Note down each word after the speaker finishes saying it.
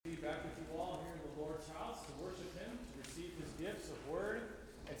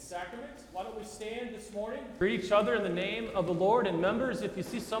sacrament. Why don't we stand this morning, greet each other in the name of the Lord, and members, if you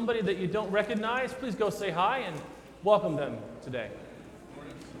see somebody that you don't recognize, please go say hi and welcome them today.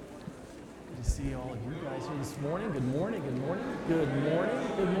 Good to see all of you guys here this morning. Good morning, good morning, good morning,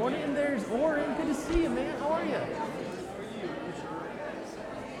 good morning. And there's Oren. Good to see you, man. How are you?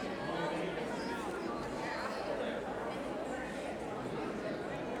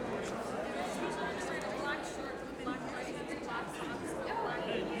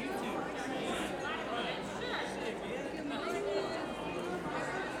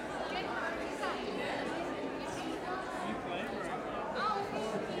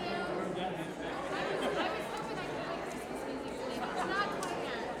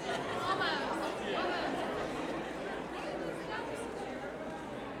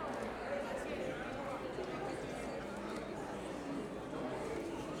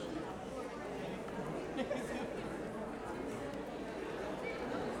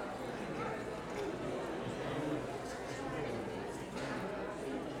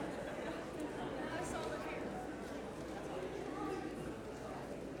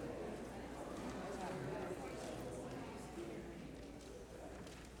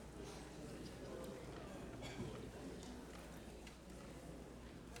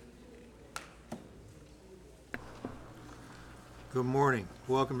 Good morning.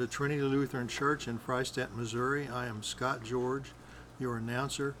 Welcome to Trinity Lutheran Church in Freistatt, Missouri. I am Scott George, your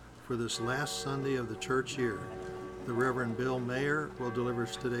announcer for this last Sunday of the church year. The Reverend Bill Mayer will deliver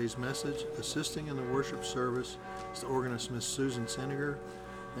today's message. Assisting in the worship service is the organist Miss Susan Seniger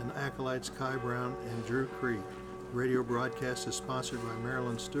and the acolytes Kai Brown and Drew Creed. The radio broadcast is sponsored by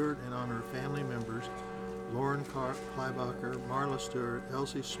Marilyn Stewart in honor of family members Lauren Kleibacher, Marla Stewart,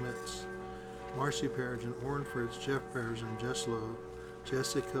 Elsie Schmitz, Marcy Perrigan, Orrin Fritz, Jeff Bears, and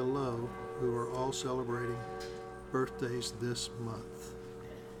Jessica Lowe, who are all celebrating birthdays this month.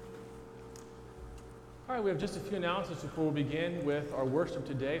 All right, we have just a few announcements before we begin with our worship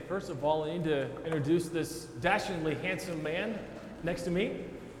today. First of all, I need to introduce this dashingly handsome man next to me.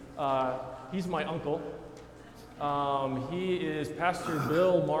 He's my uncle. He is Pastor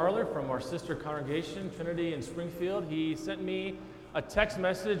Bill Marler from our sister congregation, Trinity in Springfield. He sent me a text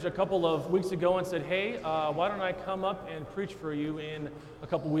message a couple of weeks ago and said, hey, why don't I come up and preach for you in a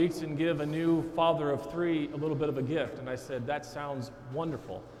couple weeks and give a new father of three a little bit of a gift? And I said, that sounds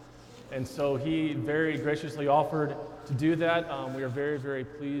wonderful. And so he very graciously offered to do that. We are very, very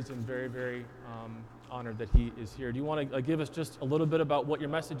pleased and very, very honored that he is here. Do you want to give us just a little bit about what your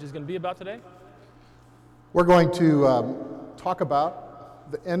message is going to be about today? We're going to talk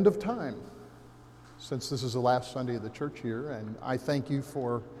about the end of time, since this is the last Sunday of the church year, and I thank you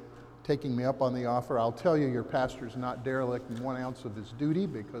for taking me up on the offer. I'll tell you, your pastor's not derelict in 1 ounce of his duty,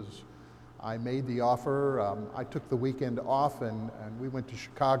 because I made the offer. I took the weekend off, and we went to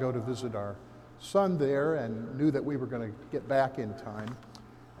Chicago to visit our son there, and knew that we were going to get back in time.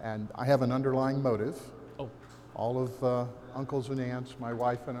 And I have an underlying motive. All of uncles and aunts, my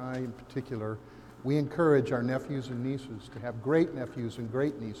wife and I in particular, we encourage our nephews and nieces to have great nephews and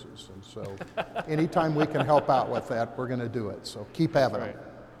great nieces. And so anytime we can help out with that, we're going to do it. So keep having them.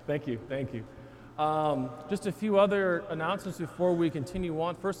 Thank you. Thank you. Just a few other announcements before we continue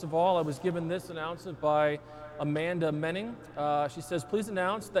on. First of all, I was given this announcement by Amanda Menning. She says, please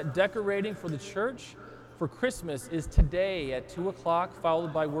announce that decorating for the church for Christmas is today at 2 o'clock,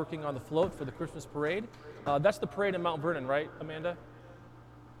 followed by working on the float for the Christmas parade. That's the parade in Mount Vernon, right, Amanda?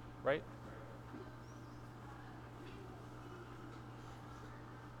 Right?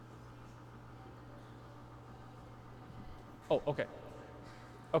 Oh, okay.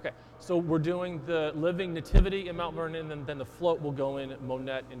 Okay, so we're doing the Living Nativity in Mount Vernon, and then the float will go in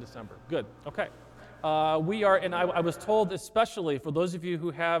Monette in December. Good, okay. We are, and I was told especially for those of you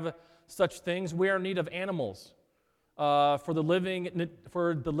who have such things, we are in need of animals for the living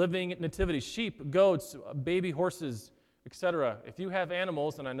nativity, sheep, goats, baby horses, etc. If you have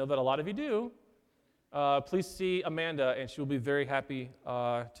animals, and I know that a lot of you do, please see Amanda, and she will be very happy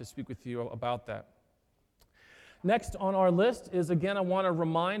to speak with you about that. Next on our list is, again, I want to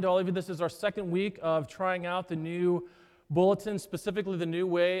remind all of you, this is our second week of trying out the new bulletin, specifically the new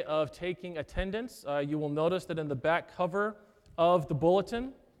way of taking attendance. You will notice that in the back cover of the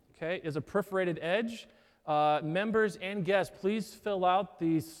bulletin, okay, is a perforated edge. Members and guests, please fill out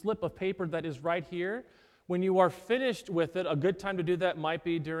the slip of paper that is right here. When you are finished with it, a good time to do that might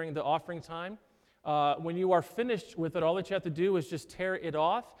be during the offering time. When you are finished with it, all that you have to do is just tear it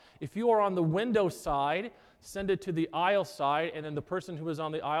off. If you are on the window side, send it to the aisle side, and then the person who is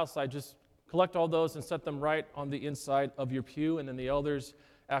on the aisle side, just collect all those and set them right on the inside of your pew, and then the elders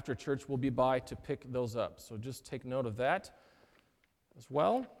after church will be by to pick those up. So just take note of that as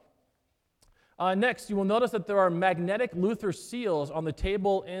well. Next, you will notice that there are magnetic Luther seals on the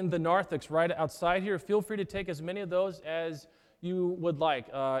table in the narthex right outside here. Feel free to take as many of those as you would like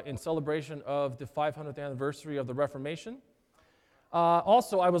in celebration of the 500th anniversary of the Reformation.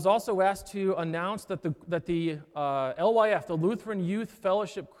 Also, I was also asked to announce that the LYF, the Lutheran Youth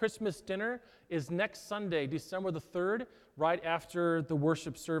Fellowship Christmas Dinner, is next Sunday, December the 3rd, right after the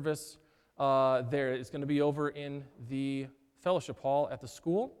worship service there. It's going to be over in the fellowship hall at the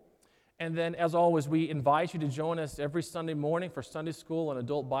school. And then, as always, we invite you to join us every Sunday morning for Sunday school and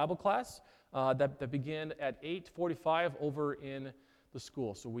adult Bible class that begin at 8:45 over in the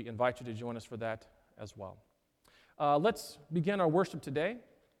school. So we invite you to join us for that as well. Let's begin our worship today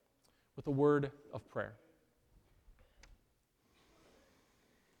with a word of prayer.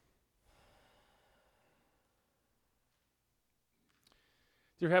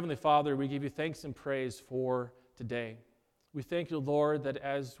 Dear Heavenly Father, we give you thanks and praise for today. We thank you, Lord, that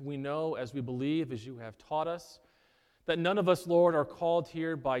as we know, as we believe, as you have taught us, that none of us, Lord, are called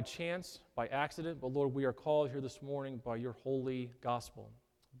here by chance, by accident, but Lord, we are called here this morning by your holy gospel,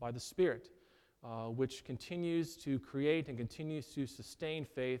 by the Spirit, which continues to create and continues to sustain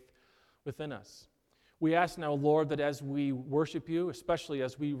faith within us. We ask now, Lord, that as we worship you, especially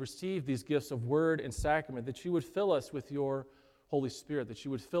as we receive these gifts of word and sacrament, that you would fill us with your Holy Spirit, that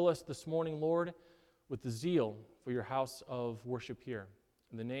you would fill us this morning, Lord, with the zeal for your house of worship here.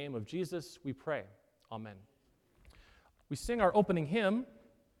 In the name of Jesus, we pray. Amen. We sing our opening hymn,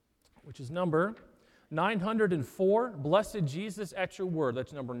 which is number 904, Blessed Jesus at Your Word.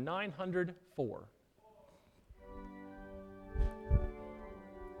 That's number 904.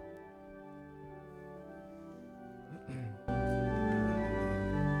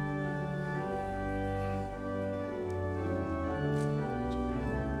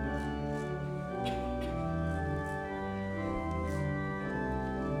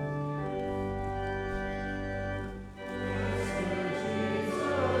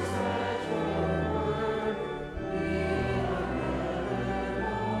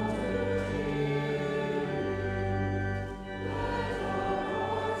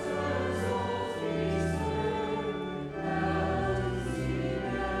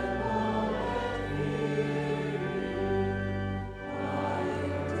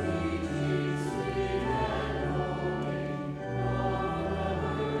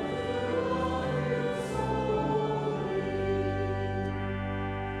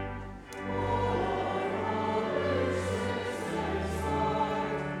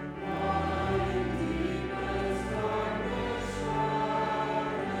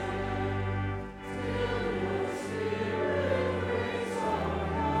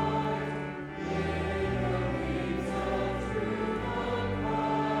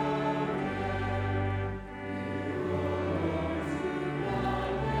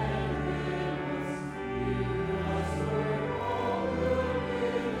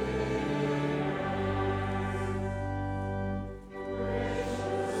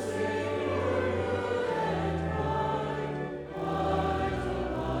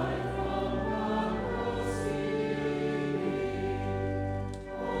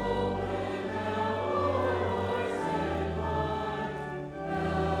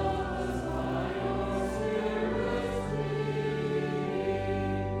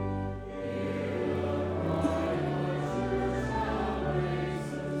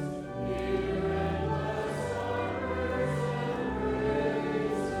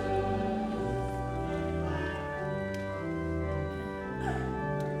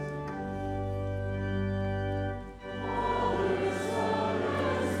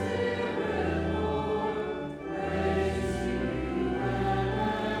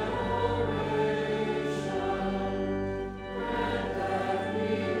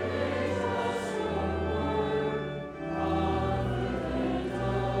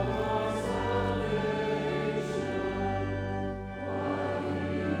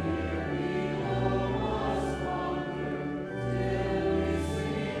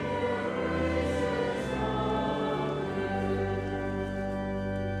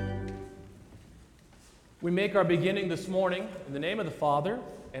 We make our beginning this morning in the name of the Father,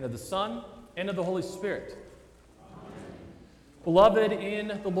 and of the Son, and of the Holy Spirit. Amen. Beloved in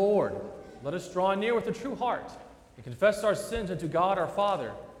the Lord, let us draw near with a true heart and confess our sins unto God our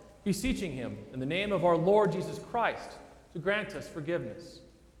Father, beseeching him in the name of our Lord Jesus Christ to grant us forgiveness.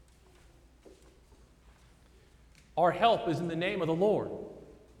 Our help is in the name of the Lord.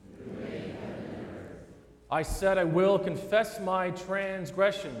 I said, I will confess my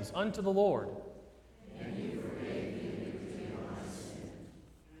transgressions unto the Lord. And you forgave me the iniquity of my sin.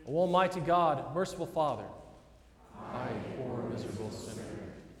 O Almighty God, merciful Father, I, poor miserable sinner,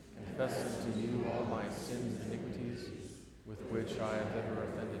 confess unto you all my sins and iniquities with which I have ever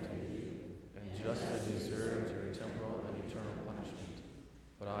offended you, and justly deserved your temporal and eternal punishment.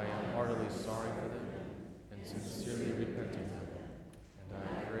 But I am heartily sorry for them, and sincerely repenting them. And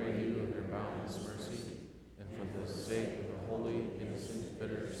I pray you of your boundless mercy, and for the sake of the holy, innocent,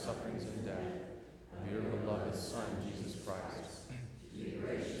 bitter sufferings and death of your beloved Son, Jesus Christ. Be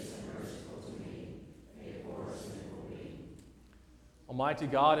gracious and merciful to me, a poor sinful being. Almighty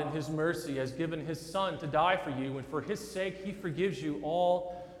God, in his mercy, has given his Son to die for you, and for his sake he forgives you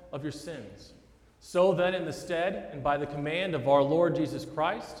all of your sins. So then, in the stead and by the command of our Lord Jesus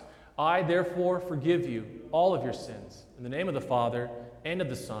Christ, I therefore forgive you all of your sins, in the name of the Father, and of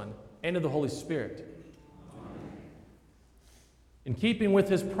the Son, and of the Holy Spirit. Amen. In keeping with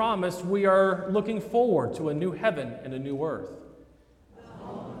his promise, we are looking forward to a new heaven and a new earth. The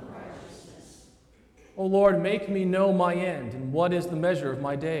home of righteousness. O Lord, make me know my end, and what is the measure of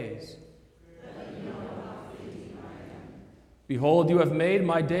my days. Let me know how fleeting I am. Behold, you have made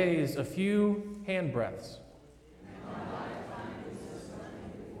my days a few handbreadths.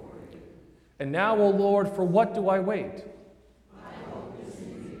 And now, O Lord, for what do I wait? My hope is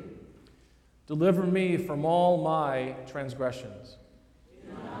in you. Deliver me from all my transgressions.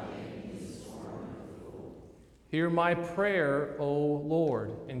 Do not make me scorn of fool. Hear my prayer, O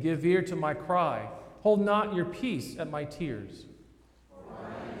Lord, and give ear to my cry. Hold not your peace at my tears. For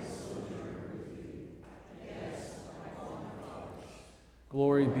I am sojourner with you, and yes, I call my Father.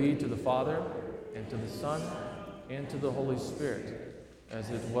 Glory be to the Father, and to the Son, and to the Holy Spirit,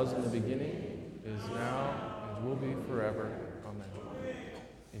 as it was in the beginning, is now, and will be forever. Amen.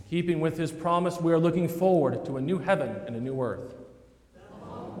 In keeping with his promise, we are looking forward to a new heaven and a new earth. The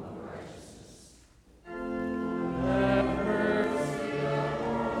home of righteousness. Have mercy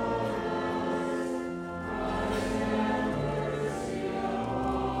upon us. Have mercy upon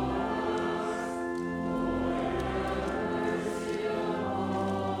us. Lord, have mercy upon us.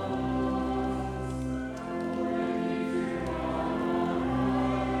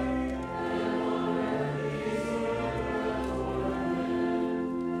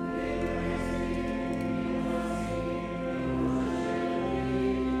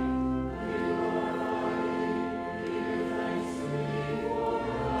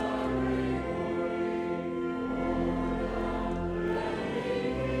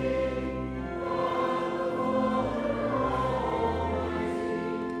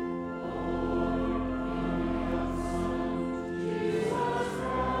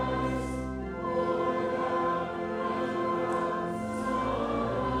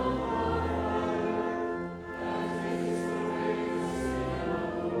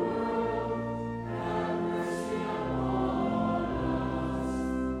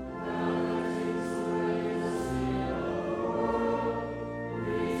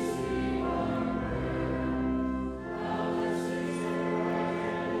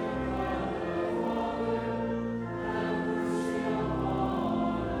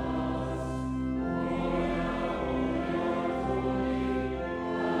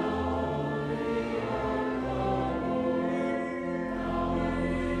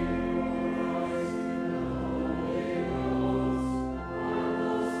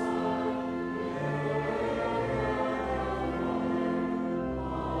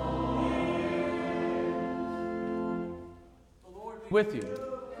 Lord, hear with you.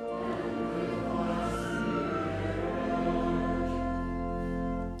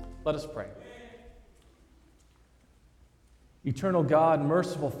 Let us pray. Eternal God,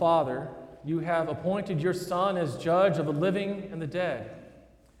 merciful Father, you have appointed your Son as judge of the living and the dead.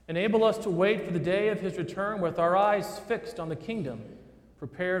 Enable us to wait for the day of his return with our eyes fixed on the kingdom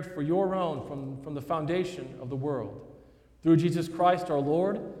prepared for your own from the foundation of the world. Through Jesus Christ our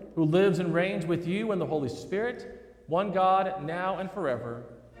Lord, who lives and reigns with you in the Holy Spirit, one God, now and forever.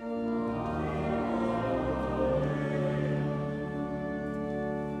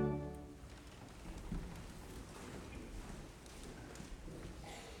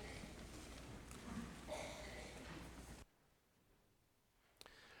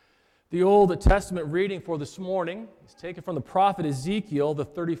 The Old Testament reading for this morning is taken from the prophet Ezekiel, the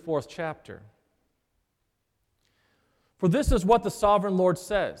 34th chapter. For this is what the sovereign Lord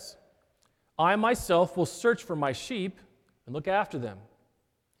says: I myself will search for my sheep and look after them.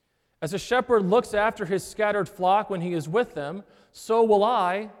 As a shepherd looks after his scattered flock when he is with them, so will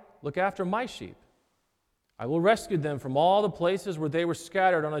I look after my sheep. I will rescue them from all the places where they were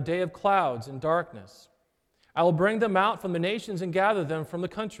scattered on a day of clouds and darkness. I will bring them out from the nations and gather them from the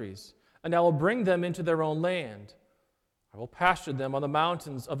countries, and I will bring them into their own land. I will pasture them on the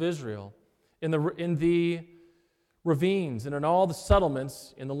mountains of Israel, in the ravines and in all the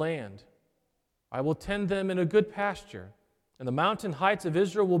settlements in the land. I will tend them in a good pasture, and the mountain heights of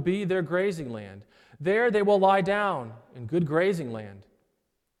Israel will be their grazing land. There they will lie down in good grazing land,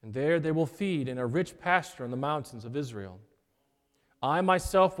 and there they will feed in a rich pasture in the mountains of Israel. I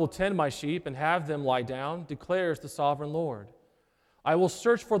myself will tend my sheep and have them lie down, declares the sovereign Lord. I will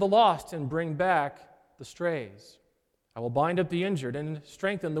search for the lost and bring back the strays. I will bind up the injured and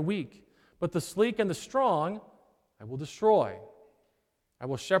strengthen the weak, but the sleek and the strong I will destroy. I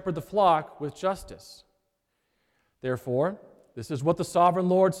will shepherd the flock with justice. Therefore, this is what the sovereign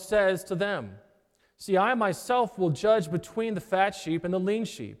Lord says to them. See, I myself will judge between the fat sheep and the lean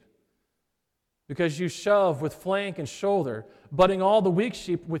sheep. Because you shove with flank and shoulder, butting all the weak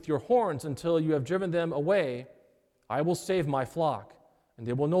sheep with your horns until you have driven them away, I will save my flock, and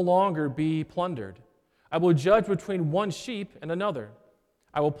they will no longer be plundered. I will judge between one sheep and another.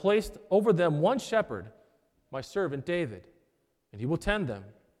 I will place over them one shepherd, my servant David, and he will tend them.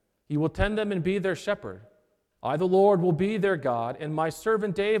 He will tend them and be their shepherd. I, the Lord, will be their God, and my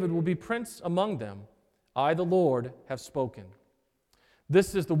servant David will be prince among them. I, the Lord, have spoken.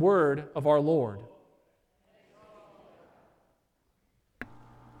 This is the word of our Lord.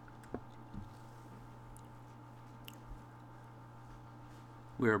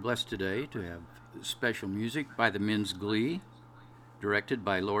 We are blessed today to have special music by the Men's Glee, directed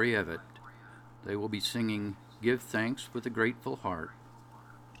by Lori Evett. They will be singing "Give Thanks with a Grateful Heart."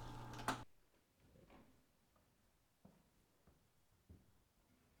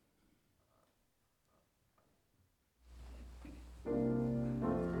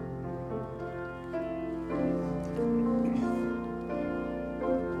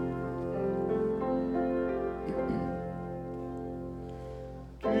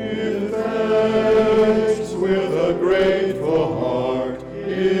 Give thanks with a grateful heart.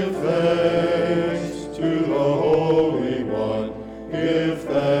 Give thanks to the Holy One. Give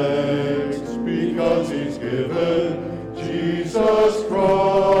thanks because He's given Jesus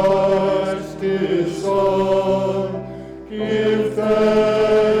Christ, His Son. Give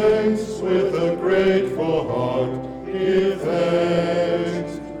thanks with a grateful heart. Give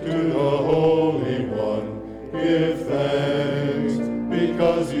thanks to the Holy One. Give thanks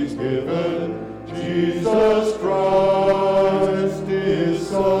because He's given Jesus Christ, His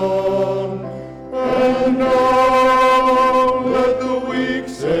Son. And now let the weak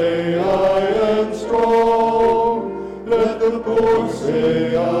say, I am strong. Let the poor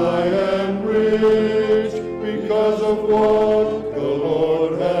say, I am rich, because of what the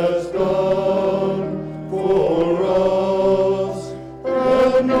Lord has done for us.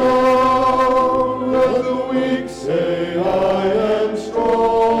 And now let the weak say, I am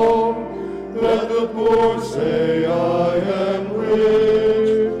strong. Let the poor say, I am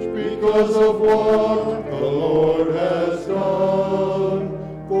rich, because of what the Lord has done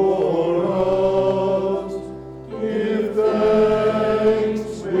for us. Give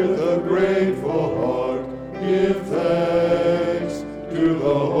thanks with a grateful heart. Give thanks to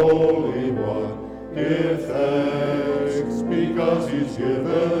the Holy One. Give thanks because He's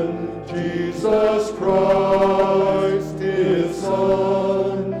given Jesus Christ, His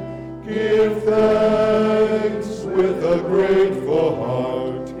Son. Give thanks with a grateful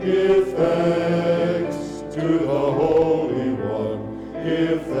heart. Give thanks to the Holy One.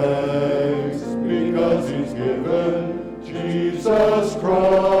 Give thanks because He's given Jesus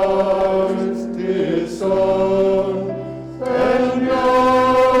Christ, His Son. And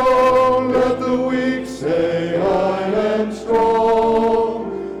now let the weak say, I am strong.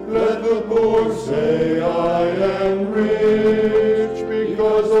 Let the poor say, I am rich,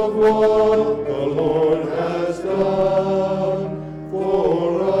 because of what the Lord has done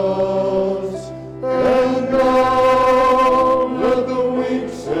for us. And now let the weak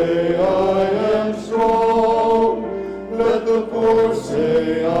say, I am strong. Let the poor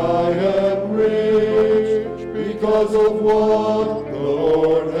say, I am rich, because of what the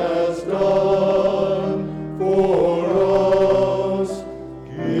Lord has done for us.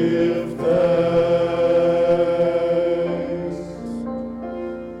 Give thanks.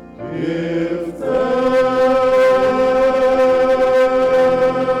 Give thanks.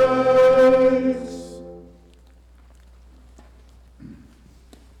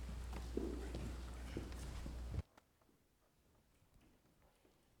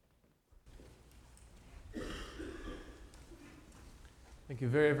 Thank you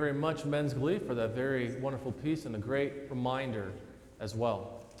very, very much, Men's Glee, for that very wonderful piece and a great reminder as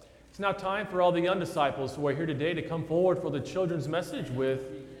well. It's now time for all the young disciples who are here today to come forward for the children's message with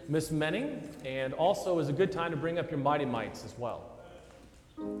Miss Menning, and also is a good time to bring up your Mighty Mites as well.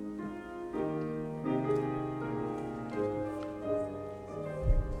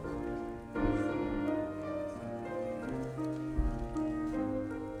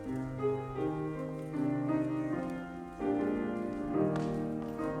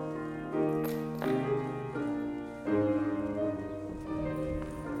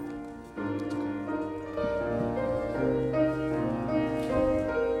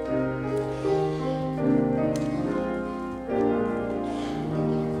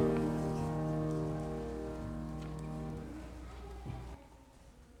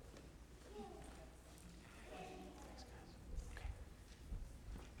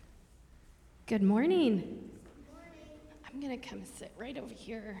 Good morning. I'm going to come sit right over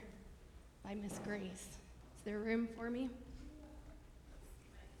here by Miss Grace. Is there room for me?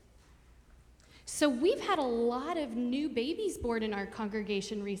 So we've had a lot of new babies born in our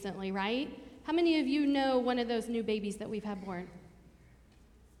congregation recently, right? How many of you know one of those new babies that we've had born?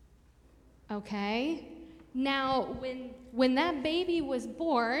 Okay. Now, when that baby was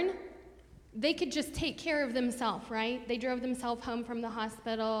born, they could just take care of themselves, right? They drove themselves home from the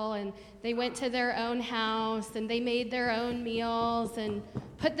hospital, and they went to their own house, and they made their own meals, and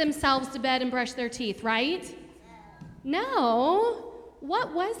put themselves to bed and brushed their teeth, right? No.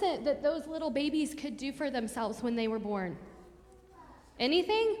 What was it that those little babies could do for themselves when they were born?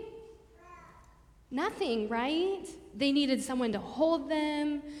 Anything? Nothing, right? They needed someone to hold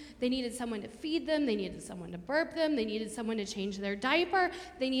them. They needed someone to feed them. They needed someone to burp them. They needed someone to change their diaper.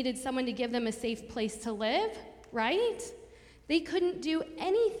 They needed someone to give them a safe place to live, right? They couldn't do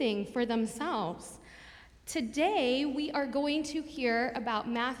anything for themselves. Today, we are going to hear about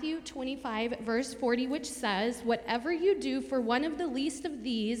Matthew 25, verse 40, which says, "Whatever you do for one of the least of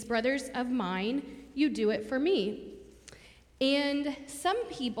these brothers of mine, you do it for me." And some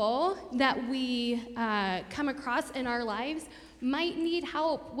people that we come across in our lives might need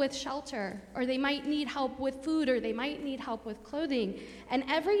help with shelter, or they might need help with food, or they might need help with clothing. And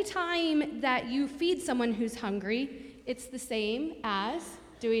every time that you feed someone who's hungry, it's the same as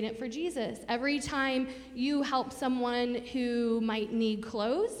doing it for Jesus. Every time you help someone who might need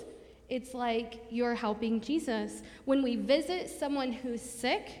clothes, it's like you're helping Jesus. When we visit someone who's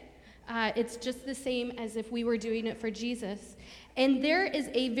sick, it's just the same as if we were doing it for Jesus. And there is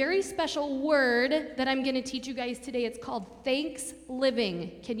a very special word that I'm going to teach you guys today. It's called thanks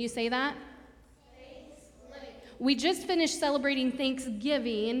living. Can you say that? Thanks living. We just finished celebrating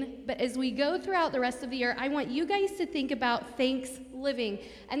Thanksgiving, but as we go throughout the rest of the year, I want you guys to think about thanks living.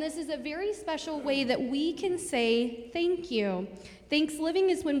 And this is a very special way that we can say thank you. Thanks living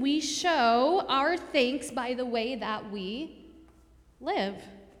is when we show our thanks by the way that we live.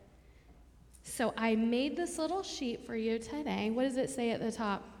 So I made this little sheet for you today. What does it say at the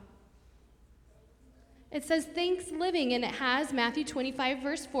top? It says thanks living, and it has Matthew 25,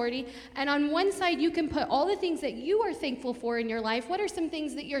 verse 40. And on one side, you can put all the things that you are thankful for in your life. What are some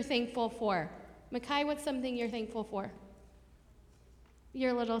things that you're thankful for? Makai, what's something you're thankful for?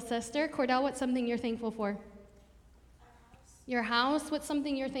 Your little sister. Cordell, what's something you're thankful for? Your house. What's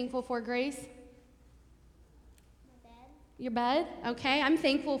something you're thankful for, Grace? Your bed? Okay, I'm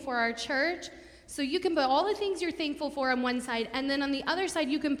thankful for our church. So you can put all the things you're thankful for on one side, and then on the other side,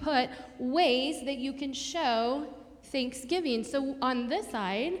 you can put ways that you can show thanksgiving. So on this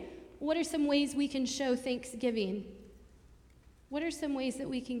side, what are some ways we can show thanksgiving? What are some ways that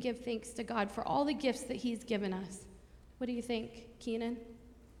we can give thanks to God for all the gifts that He's given us? What do you think, Keenan?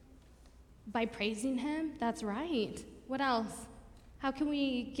 By praising Him? That's right. What else? How can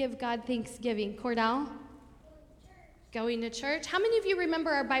we give God thanksgiving? Cordell? Going to church. How many of you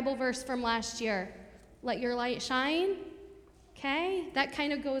remember our Bible verse from last year? Let your light shine. Okay, that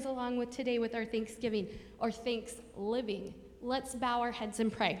kind of goes along with today with our Thanksgiving or thanks living. Let's bow our heads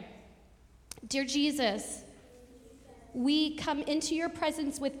and pray. Dear Jesus, we come into your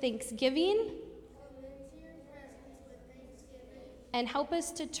presence with thanksgiving, and help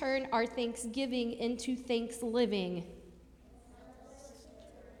us to turn our thanksgiving into thanks living.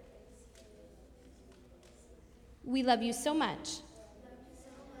 We love you so much.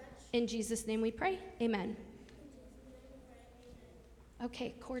 In Jesus' name we pray. Amen.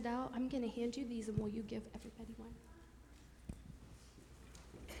 Okay, Cordell, I'm going to hand you these, and will you give everybody one?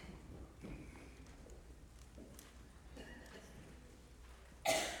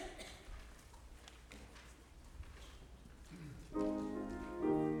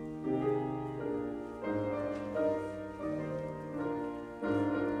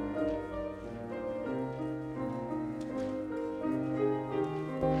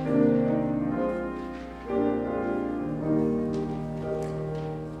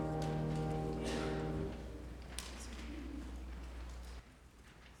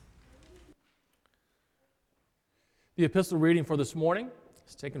 The epistle reading for this morning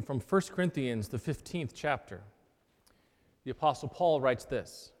is taken from 1 Corinthians, the 15th chapter. The Apostle Paul writes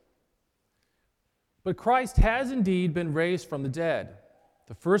this: "But Christ has indeed been raised from the dead,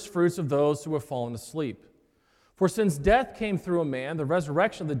 the first fruits of those who have fallen asleep. For since death came through a man, the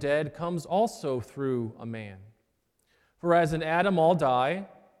resurrection of the dead comes also through a man. For as in Adam all die,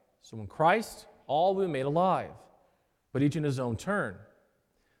 so in Christ all will be made alive, but each in his own turn.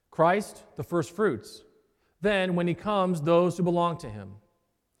 Christ the first fruits. Then, when he comes, those who belong to him.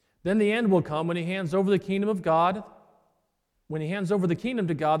 Then the end will come when he hands over the kingdom of God, when he hands over the kingdom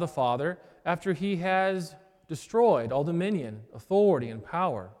to God the Father, after he has destroyed all dominion, authority, and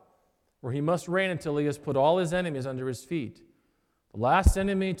power, where he must reign until he has put all his enemies under his feet. The last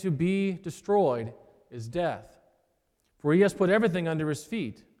enemy to be destroyed is death, for he has put everything under his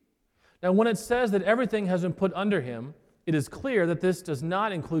feet. Now, when it says that everything has been put under him, it is clear that this does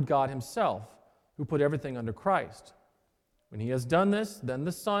not include God himself, who put everything under Christ. When he has done this, then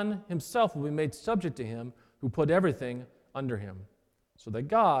the Son himself will be made subject to him who put everything under him, so that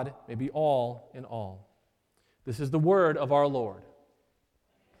God may be all in all. This is the word of our Lord.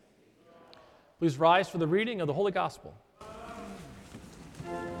 Please rise for the reading of the Holy Gospel.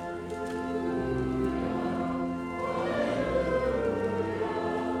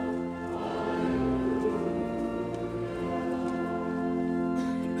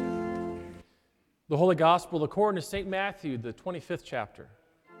 The Holy Gospel according to St. Matthew, the 25th chapter.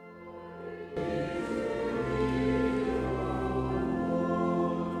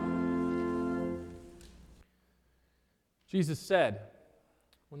 Jesus said,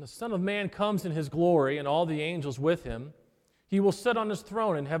 "When the Son of Man comes in his glory and all the angels with him, he will sit on his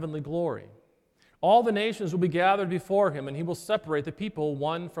throne in heavenly glory. All the nations will be gathered before him, and he will separate the people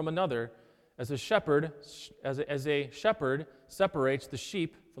one from another, as a shepherd separates the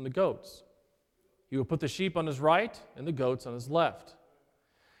sheep from the goats. He will put the sheep on his right and the goats on his left.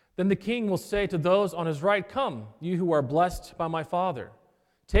 Then the king will say to those on his right, 'Come, you who are blessed by my Father.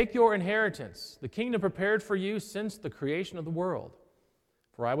 Take your inheritance, the kingdom prepared for you since the creation of the world.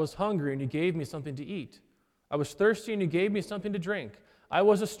 For I was hungry, and you gave me something to eat. I was thirsty, and you gave me something to drink. I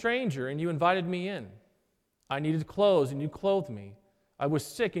was a stranger, and you invited me in. I needed clothes, and you clothed me. I was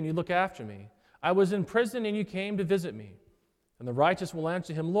sick, and you looked after me. I was in prison, and you came to visit me.' And the righteous will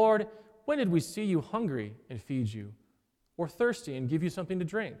answer him, 'Lord, when did we see you hungry and feed you, or thirsty and give you something to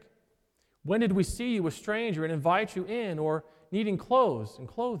drink? When did we see you a stranger and invite you in, or needing clothes and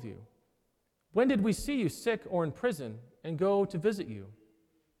clothe you? When did we see you sick or in prison and go to visit you?'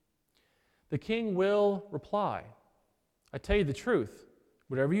 The king will reply, 'I tell you the truth,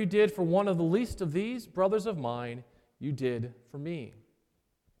 whatever you did for one of the least of these brothers of mine, you did for me.'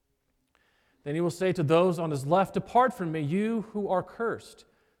 Then he will say to those on his left, 'Depart from me, you who are cursed,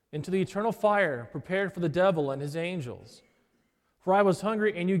 into the eternal fire prepared for the devil and his angels. For I was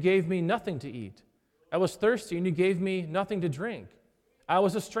hungry, and you gave me nothing to eat. I was thirsty, and you gave me nothing to drink. I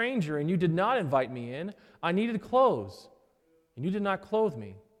was a stranger, and you did not invite me in. I needed clothes, and you did not clothe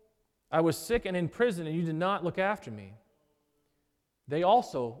me. I was sick and in prison, and you did not look after me.' They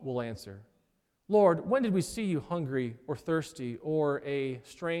also will answer, 'Lord, when did we see you hungry or thirsty, or a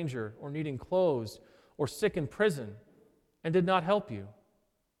stranger, or needing clothes, or sick in prison, and did not help you?'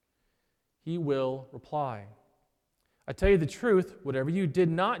 He will reply, 'I tell you the truth, whatever you did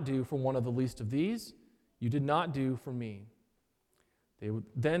not do for one of the least of these, you did not do for me.'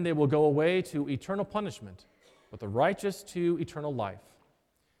 Then they will go away to eternal punishment, but the righteous to eternal life.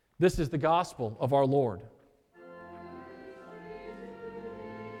 This is the gospel of our Lord."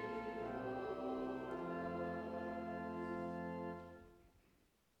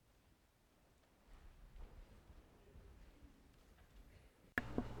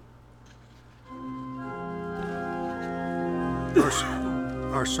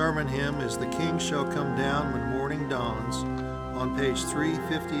 Our sermon hymn is "The King Shall Come Down When Morning Dawns" on page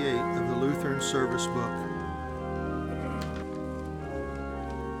 358 of the Lutheran Service Book.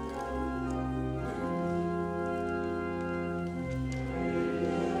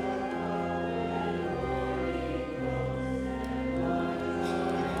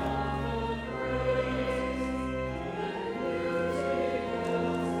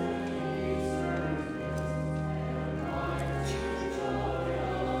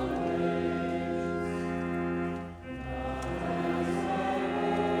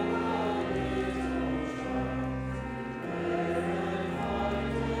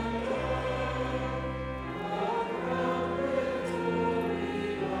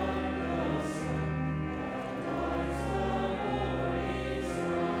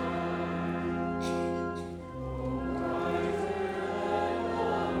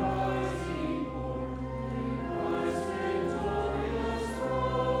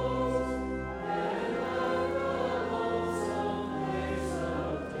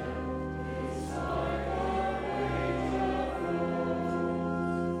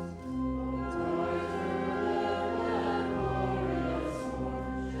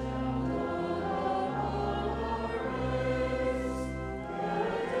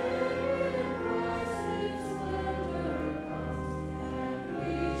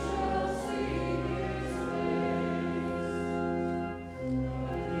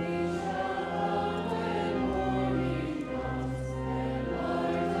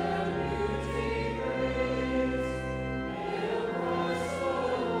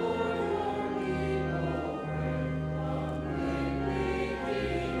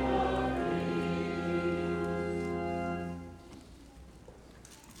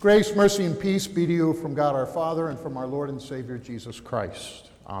 Grace, mercy, and peace be to you from God our Father and from our Lord and Savior Jesus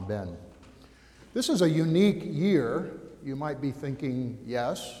Christ. Amen. This is a unique year. You might be thinking,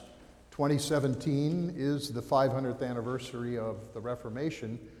 yes, 2017 is the 500th anniversary of the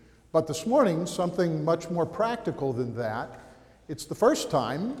Reformation. But this morning, something much more practical than that. It's the first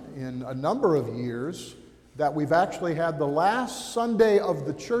time in a number of years that we've actually had the last Sunday of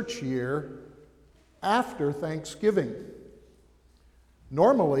the church year after Thanksgiving.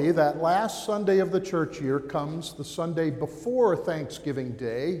 Normally, that last Sunday of the church year comes the Sunday before Thanksgiving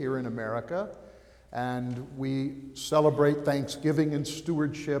Day here in America, and we celebrate Thanksgiving and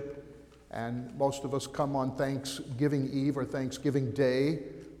stewardship, and most of us come on Thanksgiving Eve or Thanksgiving Day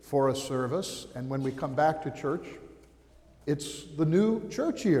for a service, and when we come back to church, it's the new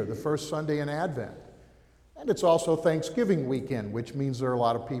church year, the first Sunday in Advent. And it's also Thanksgiving weekend, which means there are a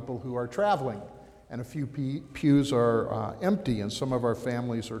lot of people who are traveling, and a few pews are empty, and some of our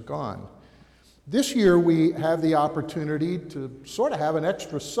families are gone. This year we have the opportunity to sort of have an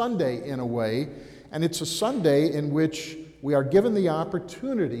extra Sunday in a way, and it's a Sunday in which we are given the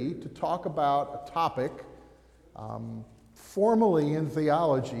opportunity to talk about a topic. Formally in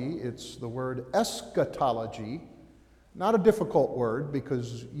theology, it's the word eschatology. Not a difficult word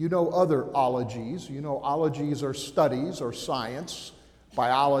because you know other ologies. You know ologies are studies or science.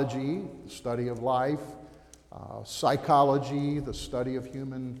 Biology, the study of life, psychology, the study of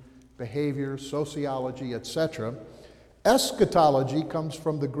human behavior, sociology, etc. Eschatology comes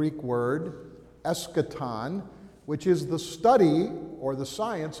from the Greek word eschaton, which is the study or the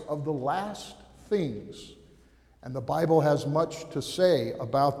science of the last things. And the Bible has much to say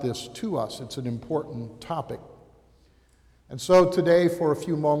about this to us. It's an important topic. And so today, for a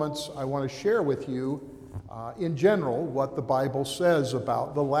few moments, I want to share with you in general what the Bible says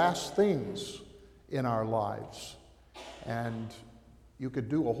about the last things in our lives. And you could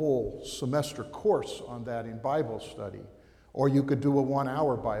do a whole semester course on that in Bible study, or you could do a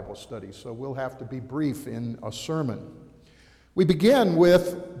 1-hour Bible study, so we'll have to be brief in a sermon. We begin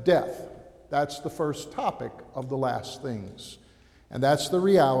with death. That's the first topic of the last things. And that's the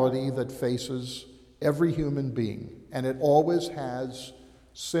reality that faces every human being, and it always has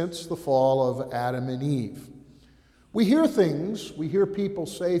since the fall of Adam and Eve. We hear people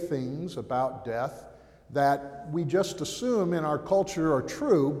say things about death that we just assume in our culture are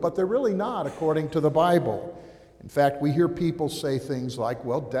true, but they're really not according to the Bible. In fact, we hear people say things like,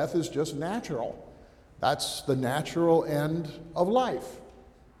 well, death is just natural. That's the natural end of life.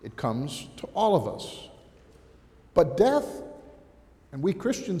 It comes to all of us. But death, and we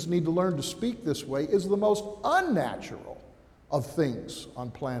Christians need to learn to speak this way, is the most unnatural of things on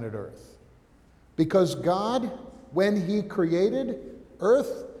planet Earth. Because God, when He created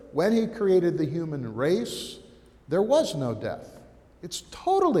Earth, when He created the human race, there was no death. It's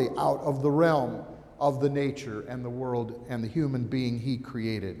totally out of the realm of the nature and the world and the human being He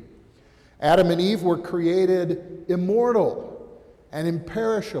created. Adam and Eve were created immortal and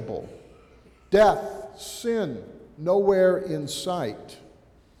imperishable. Death, sin, nowhere in sight.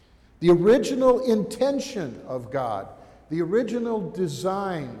 The original intention of God, the original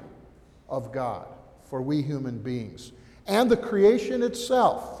design of God for we human beings, and the creation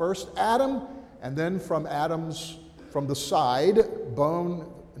itself, first Adam, and then from the side, bone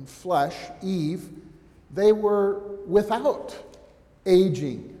and flesh, Eve, they were without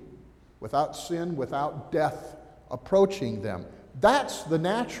aging, without sin, without death approaching them. That's the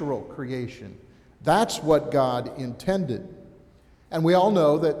natural creation. That's what God intended. And we all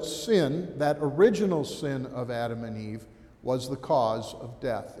know that sin, that original sin of Adam and Eve, was the cause of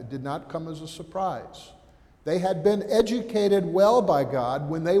death. It did not come as a surprise. They had been educated well by God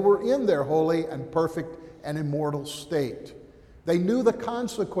when they were in their holy and perfect and immortal state. They knew the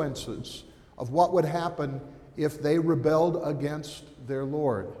consequences of what would happen if they rebelled against their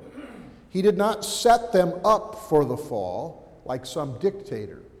Lord. He did not set them up for the fall like some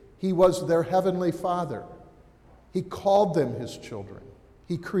dictator. He was their heavenly Father. He called them His children.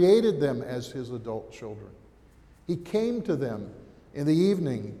 He created them as His adult children. He came to them in the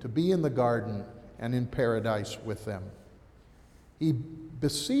evening to be in the garden and in paradise with them. He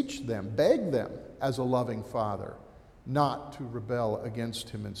beseeched them, begged them as a loving Father not to rebel against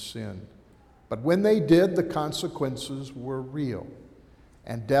Him in sin. But when they did, the consequences were real,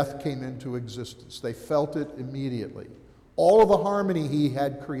 and death came into existence. They felt it immediately. All of the harmony He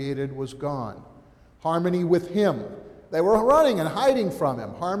had created was gone. Harmony with Him. They were running and hiding from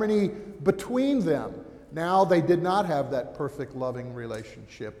Him. Harmony between them. Now they did not have that perfect loving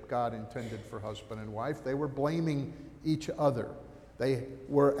relationship God intended for husband and wife. They were blaming each other. They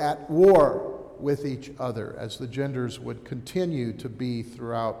were at war with each other, as the genders would continue to be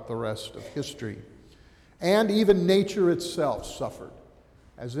throughout the rest of history. And even nature itself suffered.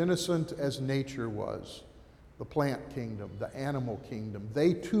 As innocent as nature was, the plant kingdom, the animal kingdom,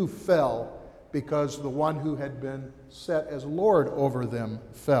 they too fell because the one who had been set as Lord over them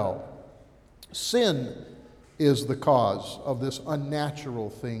fell. Sin is the cause of this unnatural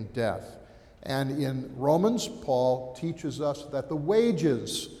thing, death. And in Romans, Paul teaches us that the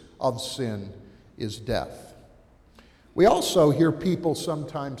wages of sin is death. We also hear people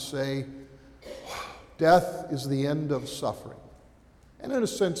sometimes say, death is the end of suffering. And in a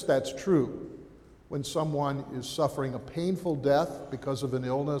sense, that's true. When someone is suffering a painful death because of an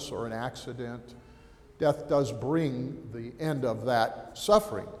illness or an accident, death does bring the end of that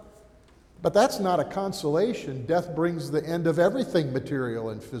suffering. But that's not a consolation. Death brings the end of everything material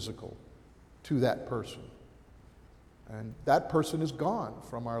and physical to that person. And that person is gone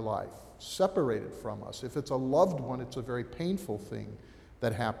from our life, separated from us. If it's a loved one, it's a very painful thing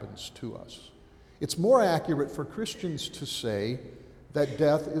that happens to us. It's more accurate for Christians to say that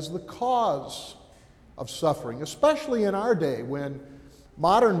death is the cause of suffering, especially in our day when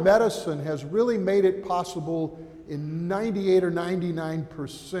modern medicine has really made it possible in 98 or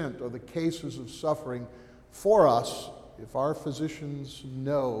 99% of the cases of suffering for us. If our physicians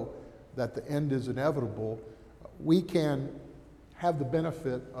know that the end is inevitable, we can have the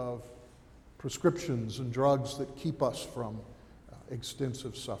benefit of prescriptions and drugs that keep us from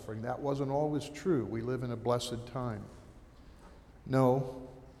extensive suffering. That wasn't always true. We live in a blessed time. No,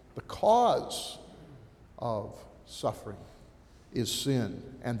 the cause of suffering is sin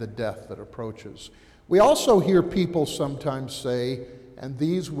and the death that approaches. We also hear people sometimes say, and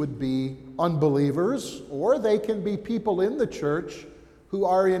these would be unbelievers, or they can be people in the church who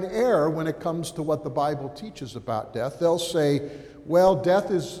are in error when it comes to what the Bible teaches about death. They'll say, well,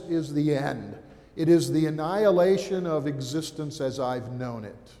 death is the end. It is the annihilation of existence as I've known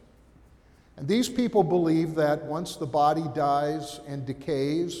it. And these people believe that once the body dies and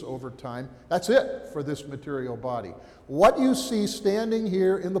decays over time, that's it for this material body. What you see standing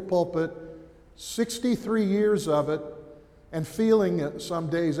here in the pulpit, 63 years of it, and feeling it some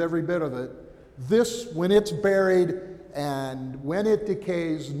days, every bit of it, this, when it's buried and when it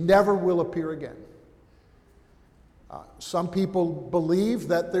decays, never will appear again. Some people believe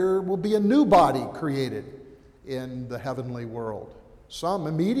that there will be a new body created in the heavenly world. Some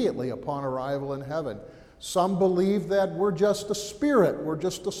immediately upon arrival in heaven. Some believe that we're just a spirit, we're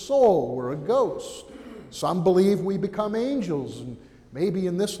just a soul, we're a ghost. Some believe we become angels, and maybe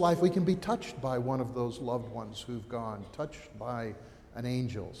in this life we can be touched by one of those loved ones who've gone, touched by an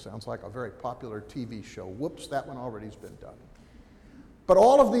angel. Sounds like a very popular TV show. Whoops, that one already's been done. But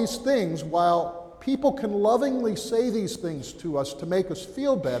all of these things, while people can lovingly say these things to us to make us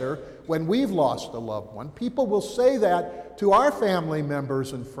feel better when we've lost a loved one, people will say that to our family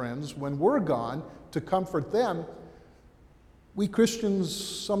members and friends when we're gone to comfort them. We Christians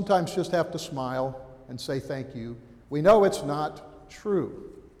sometimes just have to smile and say thank you. We know it's not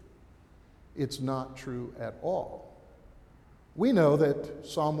true. It's not true at all. We know that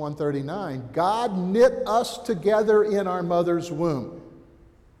Psalm 139, God knit us together in our mother's womb.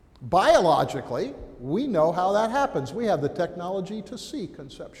 Biologically, we know how that happens. We have the technology to see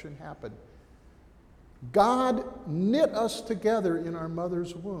conception happen. God knit us together in our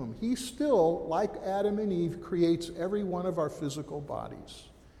mother's womb. He still, like Adam and Eve, creates every one of our physical bodies.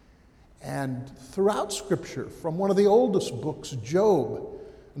 And throughout Scripture, from one of the oldest books, Job,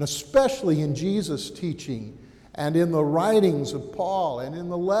 and especially in Jesus' teaching, and in the writings of Paul, and in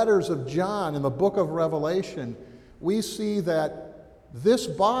the letters of John, in the book of Revelation, we see that this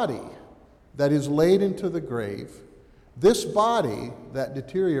body that is laid into the grave, this body that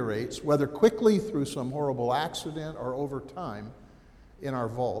deteriorates, whether quickly through some horrible accident or over time, in our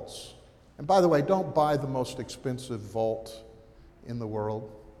vaults. And by the way, don't buy the most expensive vault in the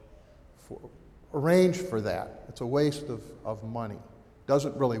world. Arrange for that. It's a waste of money.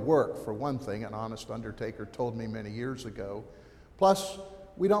 Doesn't really work, for one thing, an honest undertaker told me many years ago. Plus,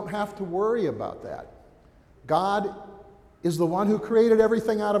 we don't have to worry about that. God is the one who created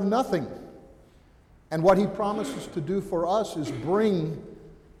everything out of nothing. And what he promises to do for us is bring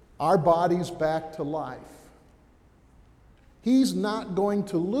our bodies back to life. He's not going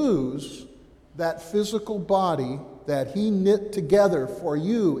to lose that physical body that he knit together for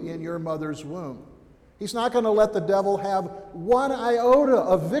you in your mother's womb. He's not going to let the devil have one iota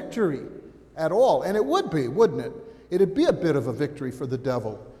of victory at all. And it would be, wouldn't it? It'd be a bit of a victory for the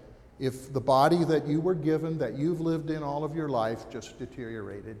devil if the body that you were given, that you've lived in all of your life, just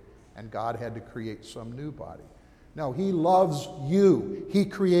deteriorated and God had to create some new body. No, he loves you. He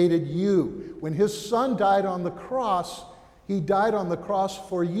created you. When his son died on the cross, he died on the cross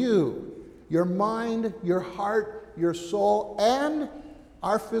for you. Your mind, your heart, your soul, and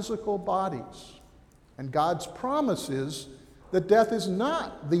our physical bodies. And God's promise is that death is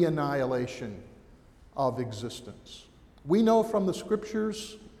not the annihilation of existence. We know from the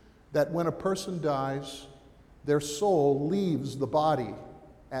scriptures that when a person dies, their soul leaves the body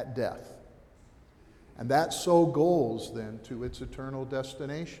at death. And that soul goes then to its eternal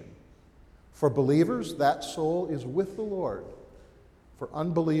destination. For believers, that soul is with the Lord. For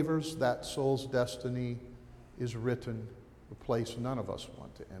unbelievers, that soul's destiny is written, a place none of us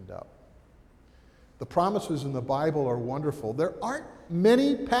want to end up. The promises in the Bible are wonderful. There aren't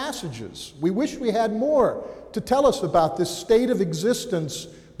many passages. We wish we had more to tell us about this state of existence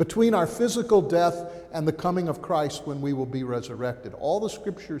between our physical death and the coming of Christ when we will be resurrected. All the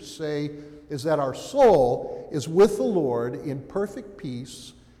scriptures say is that our soul is with the Lord in perfect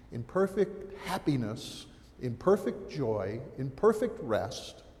peace, in perfect happiness, in perfect joy, in perfect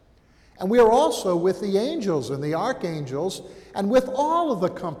rest. And we are also with the angels and the archangels and with all of the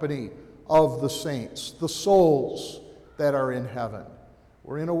company of the saints, the souls that are in heaven.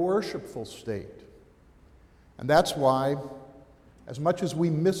 We're in a worshipful state. And that's why, as much as we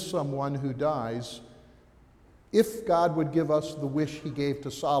miss someone who dies, if God would give us the wish he gave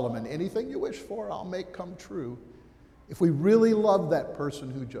to Solomon, anything you wish for, I'll make come true. If we really love that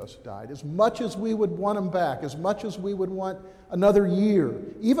person who just died, as much as we would want him back, as much as we would want another year,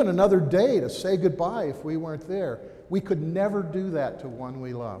 even another day to say goodbye if we weren't there, we could never do that to one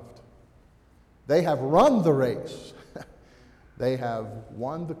we loved. They have run the race. They have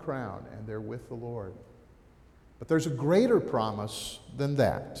won the crown, and they're with the Lord. But there's a greater promise than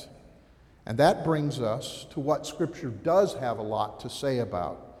that. And that brings us to what Scripture does have a lot to say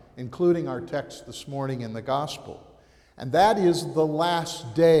about, including our text this morning in the Gospel. And that is the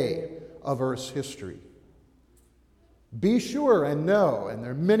last day of Earth's history. Be sure and know, and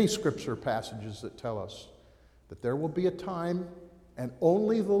there are many Scripture passages that tell us, that there will be a time, and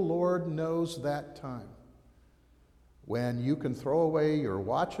only the Lord knows that time, when you can throw away your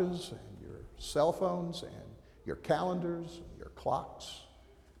watches and your cell phones and your calendars and your clocks,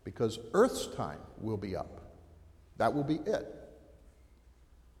 because Earth's time will be up. That will be it.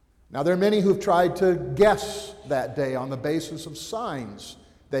 Now, there are many who've tried to guess that day on the basis of signs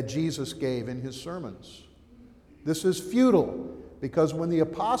that Jesus gave in his sermons. This is futile, because when the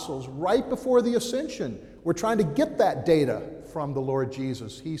apostles, right before the ascension, were trying to get that data from the Lord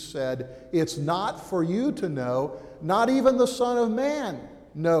Jesus, he said, "It's not for you to know, not even the Son of Man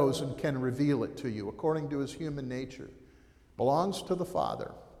knows and can reveal it to you, according to his human nature. It belongs to the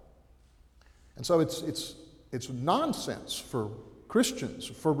Father." And so it's nonsense for Christians,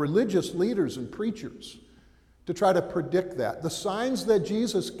 for religious leaders and preachers, to try to predict that. The signs that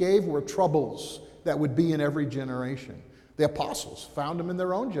Jesus gave were troubles that would be in every generation. The apostles found them in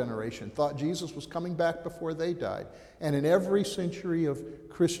their own generation, thought Jesus was coming back before they died. And in every century of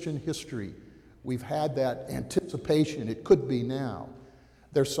Christian history, we've had that anticipation. It could be now.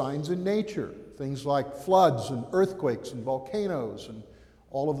 There's signs in nature, things like floods and earthquakes and volcanoes and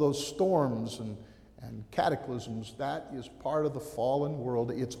all of those storms and cataclysms. That is part of the fallen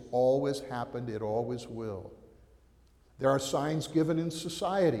world. It's always happened. It always will. There are signs given in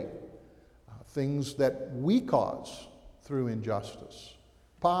society, things that we cause through injustice,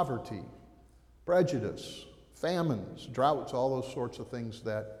 poverty, prejudice, famines, droughts, all those sorts of things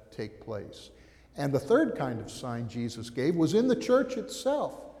that take place. And the third kind of sign Jesus gave was in the church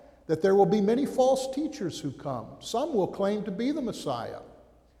itself, that there will be many false teachers who come. Some will claim to be the Messiah.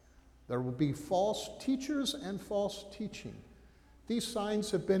 There will be false teachers and false teaching. These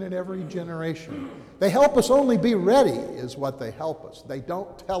signs have been in every generation. They help us only be ready, is what they help us. They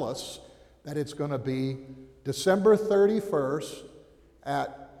don't tell us that it's going to be December 31st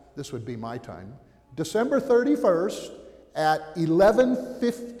at, this would be my time, December 31st at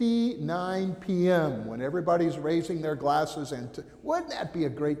 11:59 p.m. when everybody's raising their glasses, and wouldn't that be a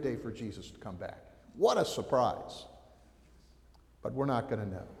great day for Jesus to come back? What a surprise. But we're not going to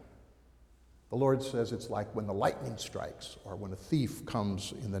know. The Lord says it's like when the lightning strikes or when a thief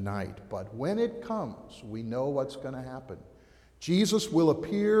comes in the night. But when it comes, we know what's going to happen. Jesus will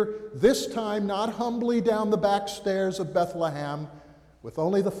appear, this time not humbly down the back stairs of Bethlehem with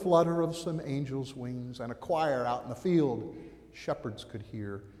only the flutter of some angels' wings and a choir out in the field shepherds could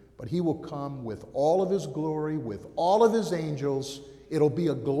hear. But he will come with all of his glory, with all of his angels. It'll be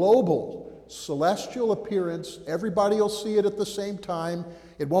a global, celestial appearance. Everybody will see it at the same time.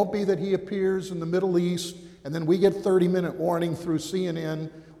 It won't be that he appears in the Middle East and then we get 30-minute warning through CNN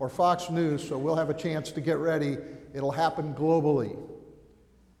or Fox News, so we'll have a chance to get ready. It'll happen globally.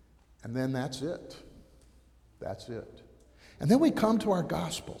 And then that's it. That's it. And then we come to our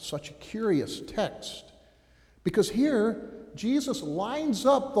gospel, such a curious text. Because here, Jesus lines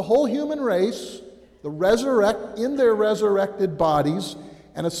up the whole human race, in their resurrected bodies,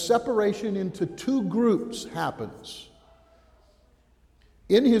 and a separation into two groups happens.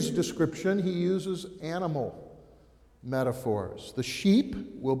 In his description, he uses animal metaphors. The sheep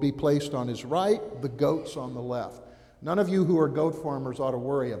will be placed on his right, the goats on the left. None of you who are goat farmers ought to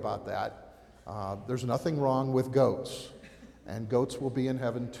worry about that. There's nothing wrong with goats, and goats will be in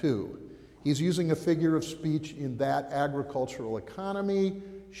heaven too. He's using a figure of speech in that agricultural economy.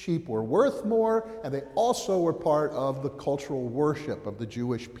 Sheep were worth more, and they also were part of the cultural worship of the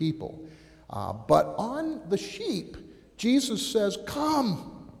Jewish people. But on the sheep, Jesus says,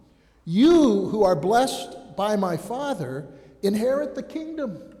 "Come, you who are blessed by my Father, inherit the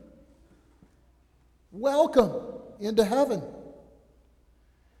kingdom. Welcome into heaven."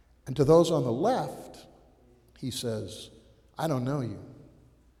 And to those on the left, he says, "I don't know you.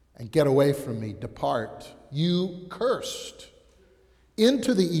 And get away from me, depart, you cursed,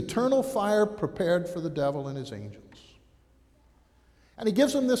 into the eternal fire prepared for the devil and his angels." And he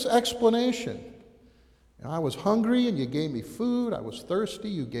gives them this explanation. I was hungry and you gave me food. I was thirsty,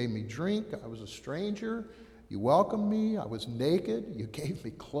 you gave me drink. I was a stranger, you welcomed me. I was naked, you gave me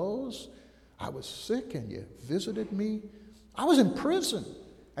clothes. I was sick and you visited me. I was in prison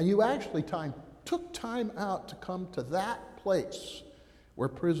and you actually took time out to come to that place where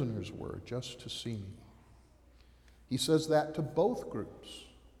prisoners were just to see me. He says that to both groups.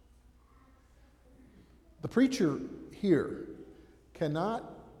 The preacher here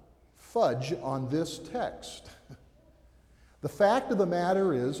cannot fudge on this text. The fact of the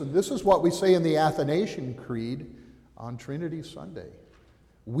matter is, and this is what we say in the Athanasian Creed on Trinity Sunday,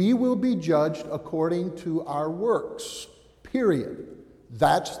 we will be judged according to our works, period.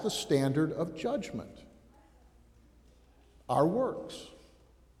 That's the standard of judgment. Our works.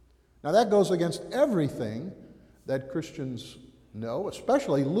 Now that goes against everything that Christians know,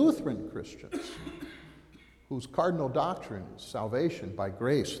 especially Lutheran Christians, whose cardinal doctrine is salvation by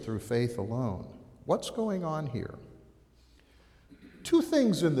grace through faith alone. What's going on here? Two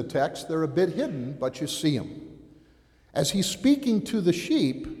things in the text. They're a bit hidden, but you see them. As he's speaking to the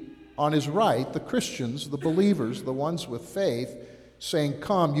sheep on his right, the Christians, the believers, the ones with faith, saying,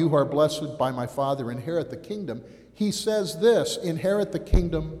 "Come, you who are blessed by my Father, inherit the kingdom," he says this, "Inherit the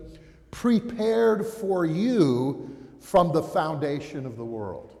kingdom prepared for you from the foundation of the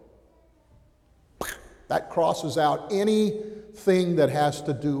world." That crosses out anything that has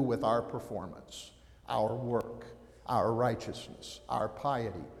to do with our performance, our work, our righteousness, our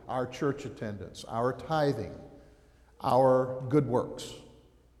piety, our church attendance, our tithing, our good works.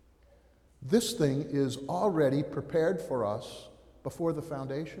 This thing is already prepared for us before the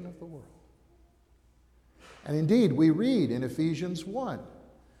foundation of the world. And indeed, we read in Ephesians 1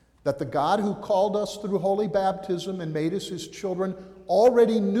 that the God who called us through holy baptism and made us his children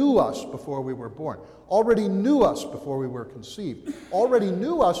already knew us before we were born, already knew us before we were conceived, already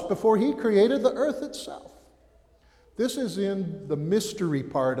knew us before he created the earth itself. This is in the mystery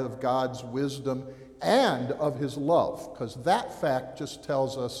part of God's wisdom and of his love, because that fact just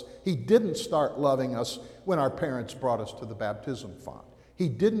tells us he didn't start loving us when our parents brought us to the baptism font. He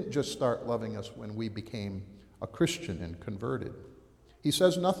didn't just start loving us when we became a Christian and converted. He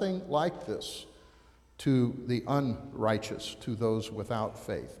says nothing like this to the unrighteous, to those without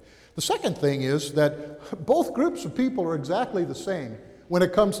faith. The second thing is that both groups of people are exactly the same when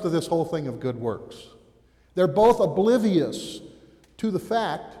it comes to this whole thing of good works. They're both oblivious to the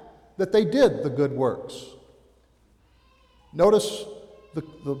fact that they did the good works. Notice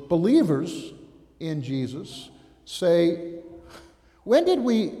the believers in Jesus say, "When did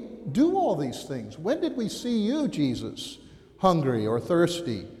we do all these things? When did we see you, Jesus, hungry or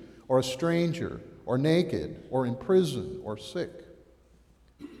thirsty or a stranger or naked or in prison or sick?"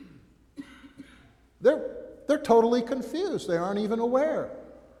 They're totally confused. They aren't even aware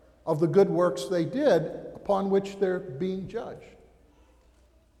of the good works they did upon which they're being judged.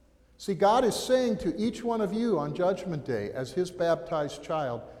 See, God is saying to each one of you on Judgment Day as his baptized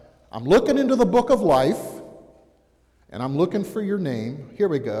child, "I'm looking into the book of life, and I'm looking for your name." Here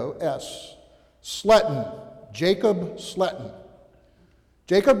we go. S. Sletton. Jacob Sletton.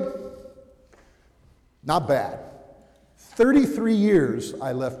 Jacob, not bad. 33 years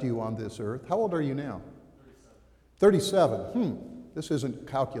I left you on this earth. How old are you now? 37. This isn't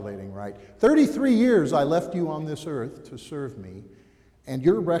calculating right. 33 years I left you on this earth to serve me, and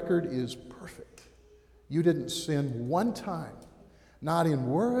your record is perfect. You didn't sin one time, not in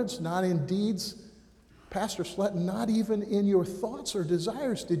words, not in deeds. Pastor Sletton, not even in your thoughts or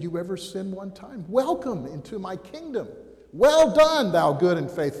desires did you ever sin one time. Welcome into my kingdom. Well done, thou good and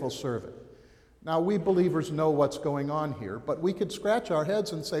faithful servant. Now, we believers know what's going on here, but we could scratch our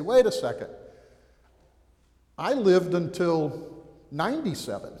heads and say, wait a second. I lived until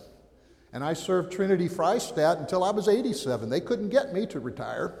 97, and I served Trinity Freistatt until I was 87. They couldn't get me to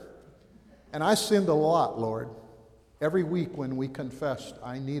retire. And I sinned a lot, Lord. Every week when we confessed,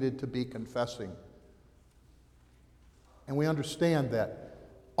 I needed to be confessing. And we understand that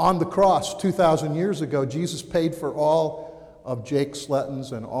on the cross 2,000 years ago, Jesus paid for all of Jake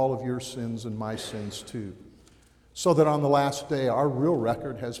Sletton's and all of your sins and my sins too. So that on the last day, our real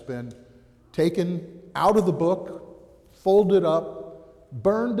record has been taken out of the book, folded up,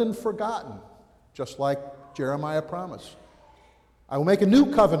 burned and forgotten, just like Jeremiah promised. I will make a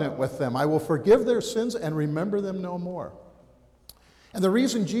new covenant with them. I will forgive their sins and remember them no more. And the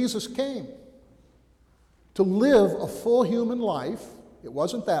reason Jesus came, to live a full human life, it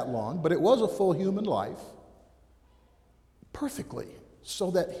wasn't that long, but it was a full human life, perfectly,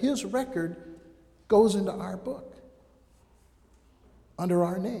 so that his record goes into our book, under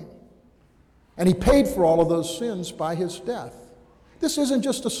our name. And he paid for all of those sins by his death. This isn't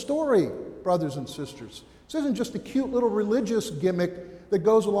just a story, brothers and sisters. This isn't just a cute little religious gimmick that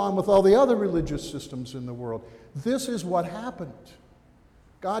goes along with all the other religious systems in the world. This is what happened.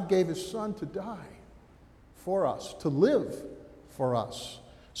 God gave his son to die for us, to live for us,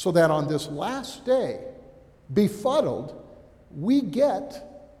 so that on this last day, befuddled, we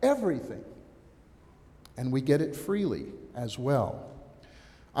get everything. And we get it freely as well.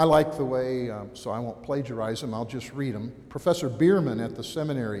 I like the way, so I won't plagiarize them, I'll just read them. Professor Bierman at the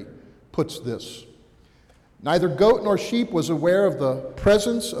seminary puts this: neither goat nor sheep was aware of the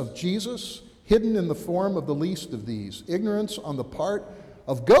presence of Jesus, hidden in the form of the least of these. Ignorance on the part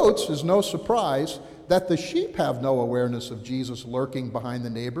of goats is no surprise. That the sheep have no awareness of Jesus lurking behind the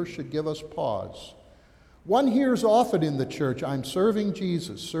neighbor should give us pause. One hears often in the church, I'm serving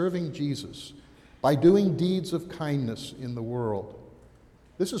Jesus, by doing deeds of kindness in the world.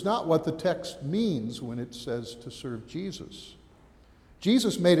 This is not what the text means when it says to serve Jesus.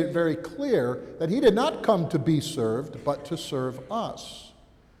 Jesus made it very clear that he did not come to be served, but to serve us.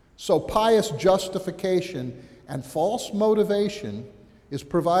 So pious justification and false motivation is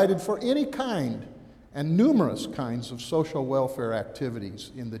provided for any kind and numerous kinds of social welfare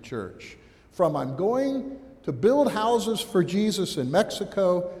activities in the church. From I'm going to build houses for Jesus in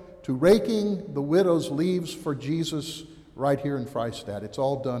Mexico to raking the widow's leaves for Jesus right here in Freistatt. It's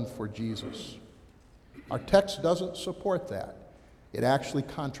all done for Jesus. Our text doesn't support that. It actually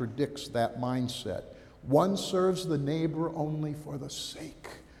contradicts that mindset. One serves the neighbor only for the sake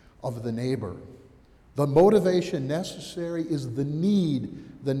of the neighbor. The motivation necessary is the need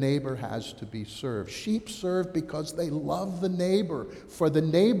the neighbor has to be served. Sheep serve because they love the neighbor for the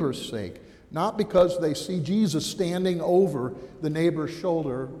neighbor's sake, not because they see Jesus standing over the neighbor's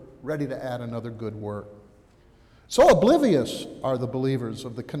shoulder ready to add another good work. So oblivious are the believers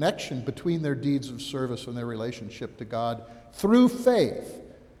of the connection between their deeds of service and their relationship to God through faith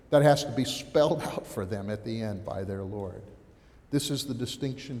that has to be spelled out for them at the end by their Lord. This is the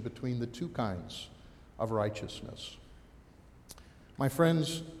distinction between the two kinds of righteousness. My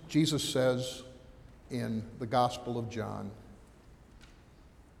friends, Jesus says in the Gospel of John,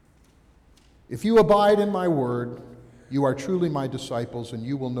 if you abide in my word, you are truly my disciples, and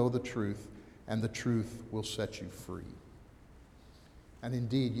you will know the truth, and the truth will set you free. And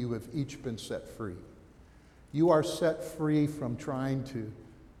indeed, you have each been set free. You are set free from trying to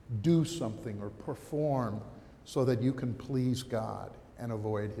do something or perform so that you can please God and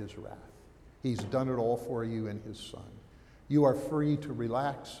avoid his wrath. He's done it all for you in his Son. You are free to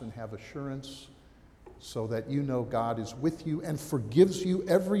relax and have assurance so that you know God is with you and forgives you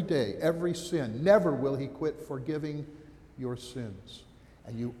every day, every sin. Never will he quit forgiving your sins.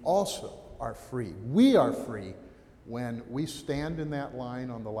 And you also are free. We are free when we stand in that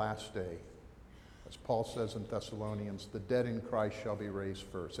line on the last day. As Paul says in Thessalonians, the dead in Christ shall be raised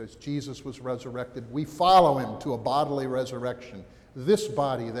first. As Jesus was resurrected, we follow him to a bodily resurrection. This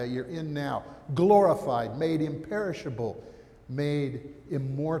body that you're in now, glorified, made imperishable, made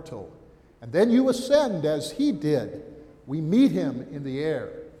immortal. And then you ascend as he did. We meet him in the air.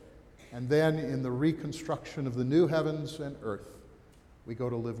 And then in the reconstruction of the new heavens and earth, we go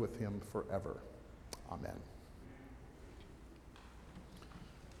to live with him forever. Amen.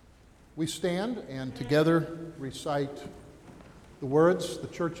 We stand and together recite the words the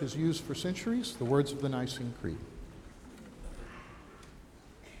church has used for centuries, the words of the Nicene Creed.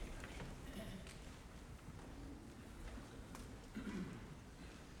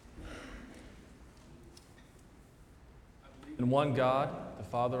 in one God, the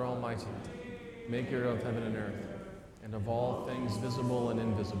Father Almighty, maker of heaven and earth, and of all things visible and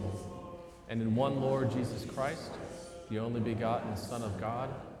invisible, and in one Lord Jesus Christ, the only begotten Son of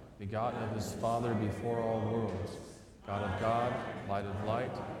God, begotten of his Father before all worlds, God of God, light of light,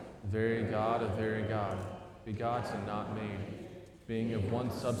 very God of very God, begotten, not made, being of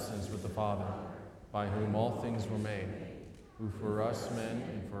one substance with the Father, by whom all things were made, who for us men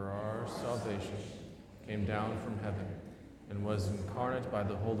and for our salvation came down from heaven, and was incarnate by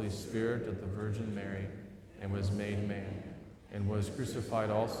the Holy Spirit of the Virgin Mary, and was made man, and was crucified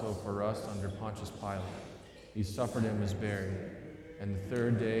also for us under Pontius Pilate. He suffered and was buried, and the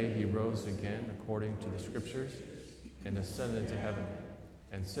third day he rose again according to the Scriptures, and ascended to heaven,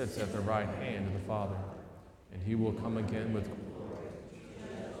 and sits at the right hand of the Father. And he will come again with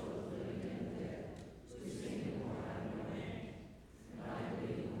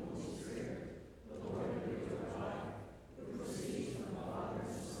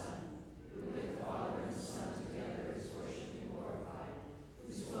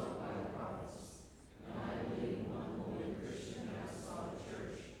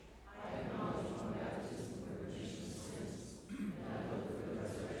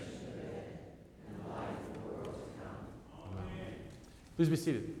Please be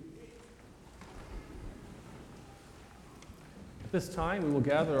seated. At this time, we will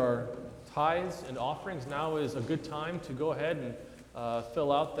gather our tithes and offerings. Now is a good time to go ahead and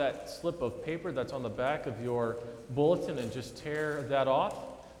fill out that slip of paper that's on the back of your bulletin and just tear that off.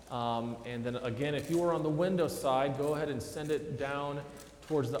 And then again, if you are on the window side, go ahead and send it down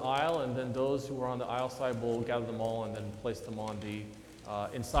towards the aisle, and then those who are on the aisle side will gather them all and then place them on the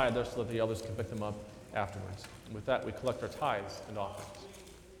inside there so that the others can pick them up afterwards. And with that, we collect our tithes and offerings.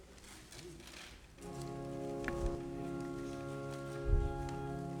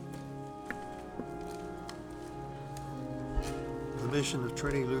 The mission of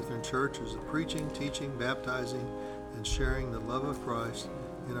Trinity Lutheran Church is the preaching, teaching, baptizing, and sharing the love of Christ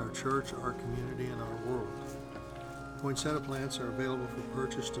in our church, our community, and our world. Poinsettia plants are available for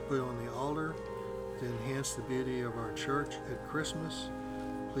purchase to put on the altar to enhance the beauty of our church at Christmas.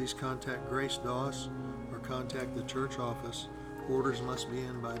 Please contact Grace Doss or contact the church office. Orders must be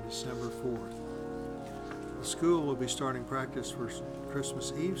in by December 4th. The school will be starting practice for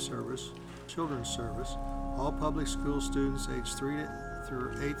Christmas Eve service, children's service. All public school students aged 3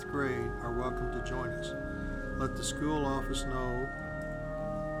 through 8th grade are welcome to join us. Let the school office know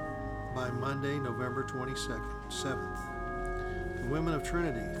by Monday, November 7th. The Women of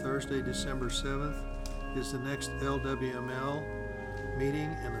Trinity, Thursday, December 7th, is the next LWML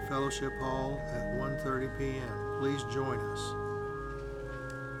meeting in the Fellowship Hall at 1:30 p.m. Please join us.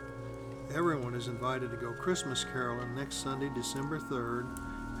 Everyone is invited to go Christmas caroling next Sunday, December 3rd,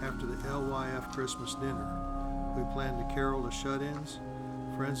 after the LYF Christmas dinner. We plan to carol the shut-ins.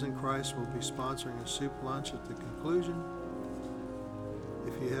 Friends in Christ will be sponsoring a soup lunch at the conclusion.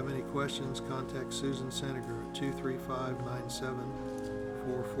 If you have any questions, contact Susan Seneger at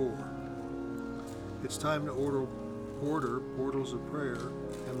 235-9744. It's time to order Portals of Prayer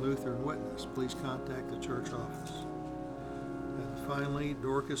and Lutheran Witness. Please contact the church office. And finally,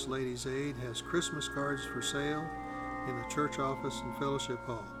 Dorcas Ladies Aid has Christmas cards for sale in the church office and fellowship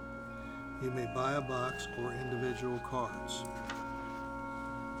hall. You may buy a box or individual cards.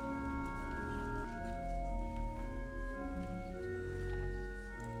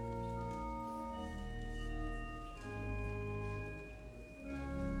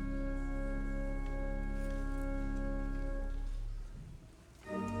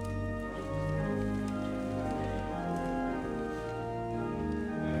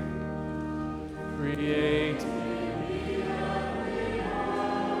 Create.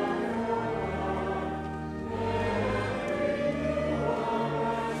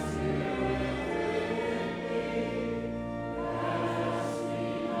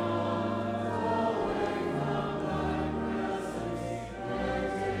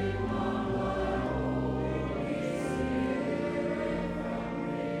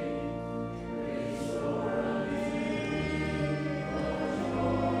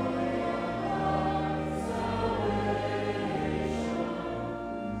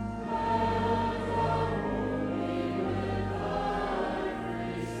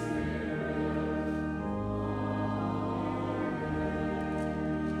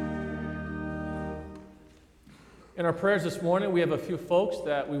 In our prayers this morning, we have a few folks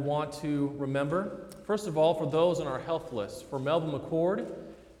that we want to remember. First of all, for those on our health list, for Melvin McCord,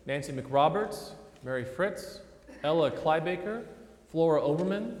 Nancy McRoberts, Mary Fritz, Ella Kleibaker, Flora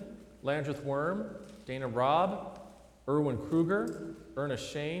Overman, Landreth Worm, Dana Robb, Erwin Kruger,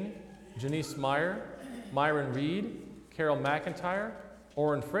 Ernest Shane, Janice Meyer, Myron Reed, Carol McIntyre,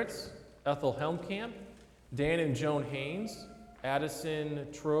 Orrin Fritz, Ethel Helmkamp, Dan and Joan Haynes, Addison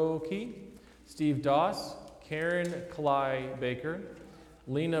Trokey, Steve Doss, Karen Kalai Baker,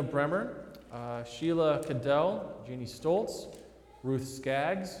 Lena Bremer, Sheila Cadell, Jeannie Stoltz, Ruth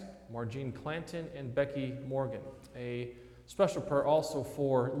Skaggs, Margene Clanton, and Becky Morgan. A special prayer also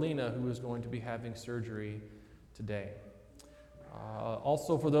for Lena, who is going to be having surgery today.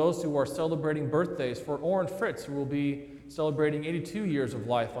 Also for those who are celebrating birthdays, for Orrin Fritz, who will be celebrating 82 years of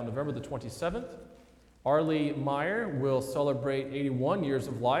life on November the 27th. Arlie Meyer will celebrate 81 years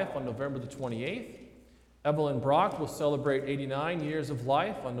of life on November the 28th. Evelyn Brock will celebrate 89 years of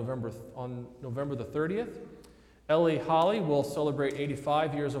life on November the 30th. Ellie Holly will celebrate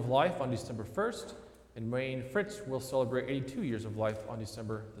 85 years of life on December 1st. And Wayne Fritz will celebrate 82 years of life on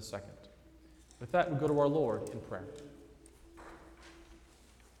December the 2nd. With that, we go to our Lord in prayer.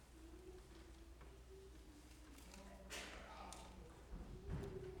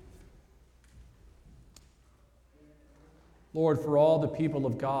 Lord, for all the people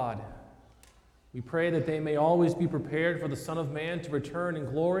of God, we pray that they may always be prepared for the Son of Man to return in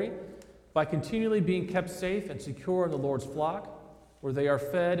glory by continually being kept safe and secure in the Lord's flock, where they are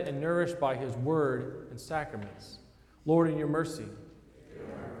fed and nourished by his word and sacraments. Lord, in your mercy.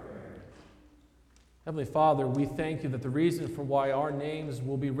 Heavenly Father, we thank you that the reason for why our names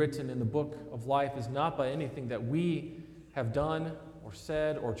will be written in the book of life is not by anything that we have done or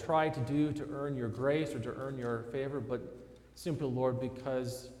said or tried to do to earn your grace or to earn your favor, but simply, Lord,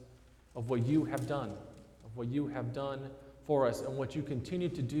 because of what you have done, for us and what you continue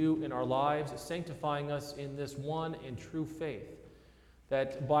to do in our lives, sanctifying us in this one and true faith,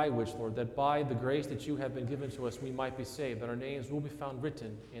 that by which, Lord, that by the grace that you have been given to us, we might be saved, that our names will be found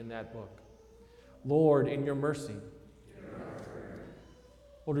written in that book. Lord, in your mercy.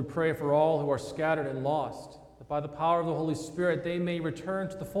 Lord, we pray for all who are scattered and lost, that by the power of the Holy Spirit they may return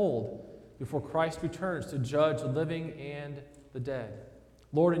to the fold before Christ returns to judge the living and the dead.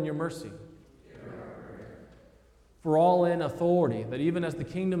 Lord, in your mercy. For all in authority, that even as the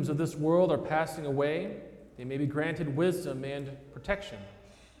kingdoms of this world are passing away, they may be granted wisdom and protection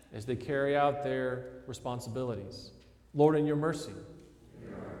as they carry out their responsibilities. Lord, in your mercy.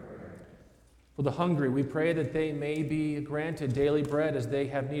 For the hungry, we pray that they may be granted daily bread as they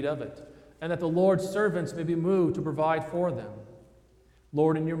have need of it, and that the Lord's servants may be moved to provide for them.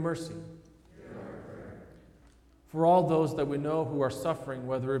 Lord, in your mercy. For all those that we know who are suffering,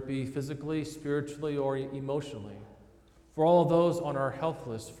 whether it be physically, spiritually, or emotionally. For all of those on our health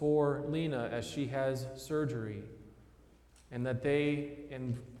list, for Lena as she has surgery, and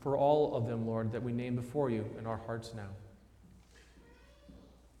for all of them, Lord, that we name before you in our hearts now.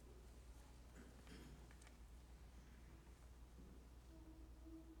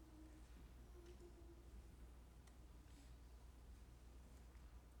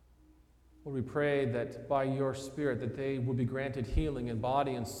 Lord, we pray that by your Spirit that they will be granted healing in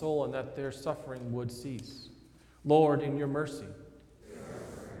body and soul, and that their suffering would cease. Lord, in your mercy.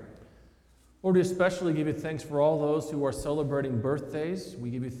 Lord, we especially give you thanks for all those who are celebrating birthdays.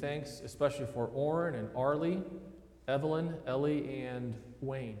 We give you thanks especially for Orrin and Arlie, Evelyn, Ellie, and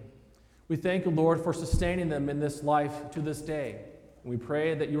Wayne. We thank you, Lord, for sustaining them in this life to this day. And we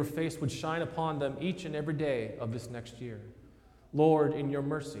pray that your face would shine upon them each and every day of this next year. Lord, in your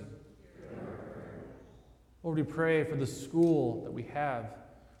mercy. Lord, we pray for the school that we have.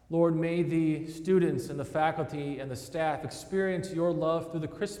 Lord, may the students and the faculty and the staff experience your love through the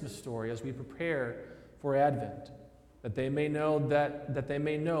Christmas story as we prepare for Advent, that they may know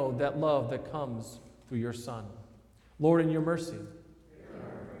that love that comes through your Son. Lord, in your mercy.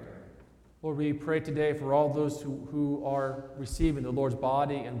 Lord, we pray today for all those who are receiving the Lord's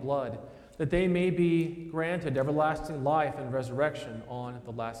body and blood, that they may be granted everlasting life and resurrection on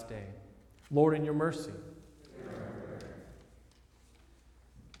the last day. Lord, in your mercy.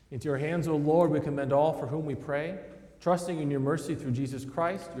 Into your hands, O Lord, we commend all for whom we pray, trusting in your mercy through Jesus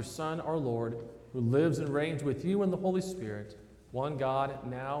Christ, your Son, our Lord, who lives and reigns with you in the Holy Spirit, one God,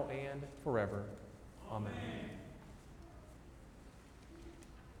 now and forever. Amen.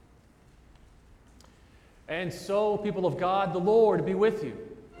 And so, people of God, the Lord be with you.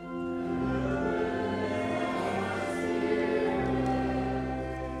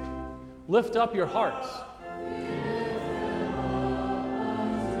 Lift up your hearts.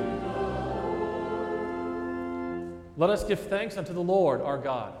 Let us give thanks unto the Lord our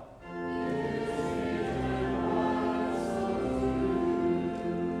God.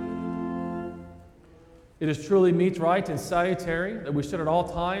 It is truly meet, right, and salutary that we should at all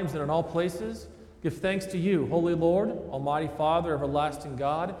times and in all places give thanks to you, Holy Lord, Almighty Father, everlasting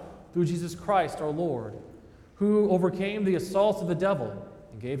God, through Jesus Christ our Lord, who overcame the assaults of the devil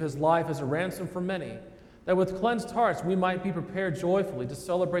and gave his life as a ransom for many, that with cleansed hearts we might be prepared joyfully to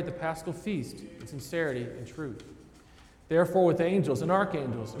celebrate the Paschal feast in sincerity and truth. Therefore, with angels and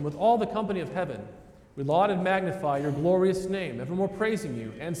archangels and with all the company of heaven, we laud and magnify your glorious name, evermore praising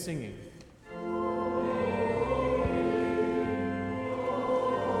you and singing.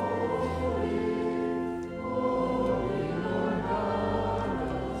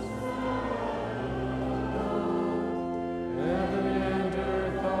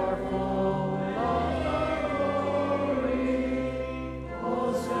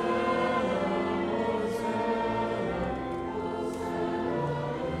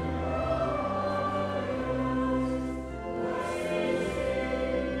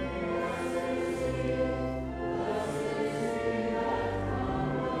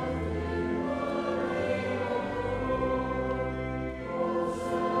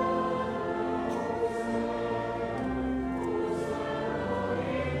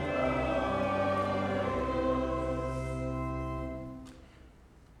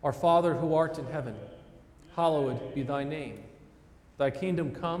 Our Father who art in heaven, hallowed be thy name. Thy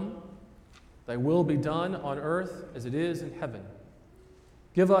kingdom come, thy will be done on earth as it is in heaven.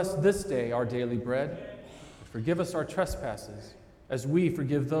 Give us this day our daily bread, and forgive us our trespasses, as we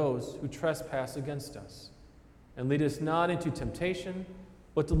forgive those who trespass against us. And lead us not into temptation,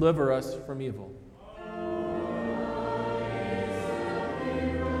 but deliver us from evil.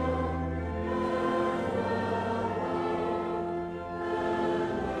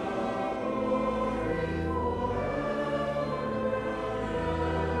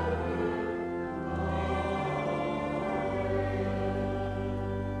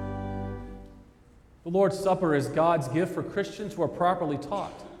 The Lord's Supper is God's gift for Christians who are properly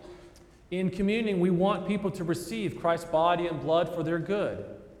taught. In communion, we want people to receive Christ's body and blood for their good.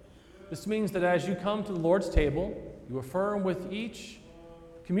 This means that as you come to the Lord's table, you affirm with each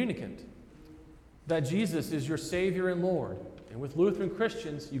communicant that Jesus is your Savior and Lord. And with Lutheran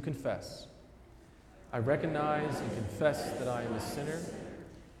Christians, you confess, I recognize and confess that I am a sinner.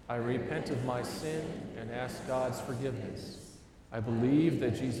 I repent of my sin and ask God's forgiveness. I believe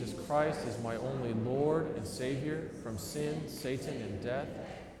that Jesus Christ is my only Lord and Savior from sin, Satan, and death.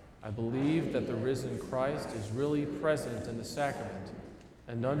 I believe that the risen Christ is really present in the sacrament,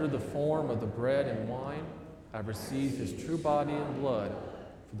 and under the form of the bread and wine, I receive his true body and blood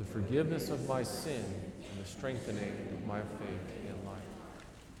for the forgiveness of my sin and the strengthening of my faith in life.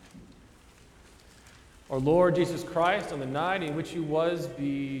 Our Lord Jesus Christ, on the night in which he was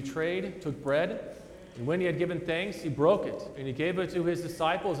betrayed, took bread. And when he had given thanks, he broke it, and he gave it to his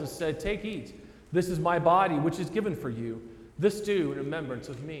disciples and said, Take, eat. This is my body, which is given for you. This do in remembrance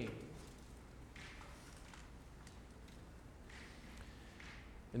of me.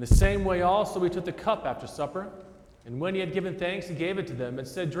 In the same way also he took the cup after supper, and when he had given thanks, he gave it to them and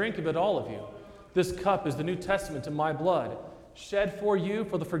said, Drink of it, all of you. This cup is the New Testament in my blood, shed for you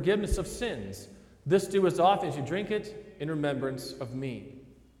for the forgiveness of sins. This do as often as you drink it in remembrance of me.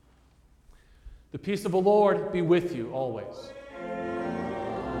 The peace of the Lord be with you always.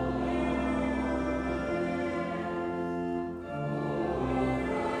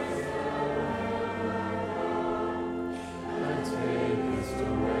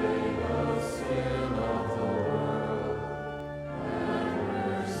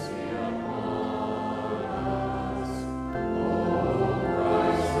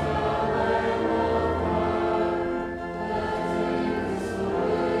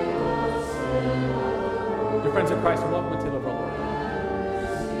 Friends in Christ, welcome to the table of our Lord.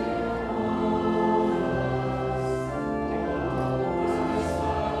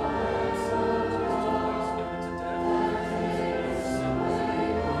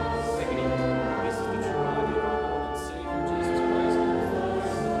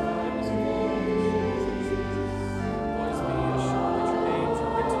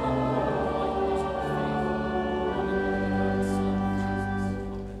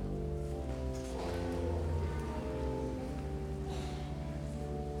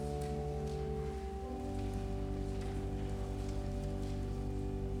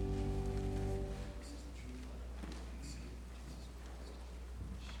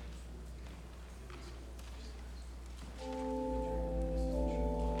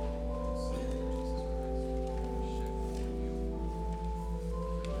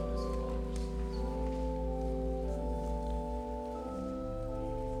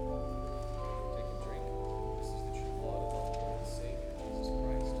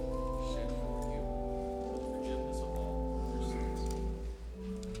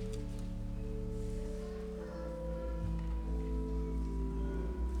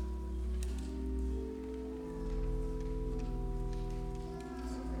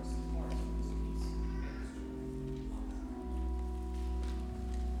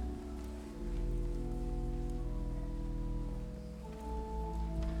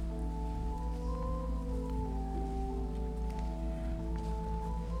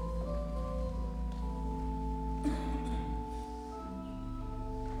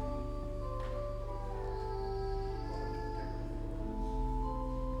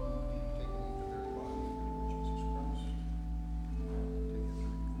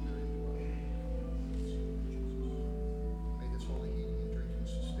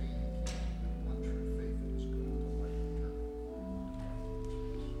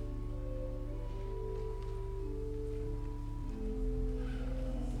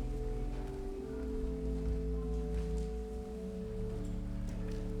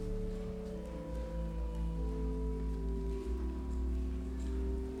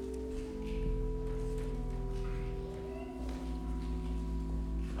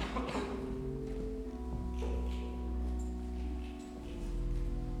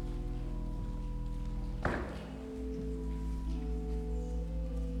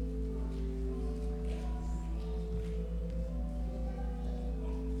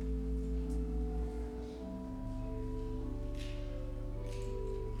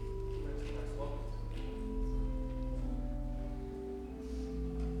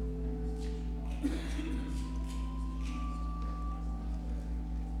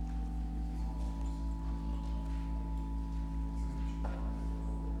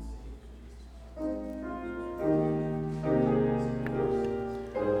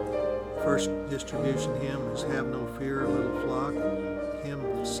 First distribution hymn is Have No Fear, Little Flock,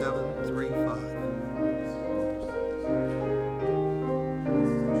 hymn 735.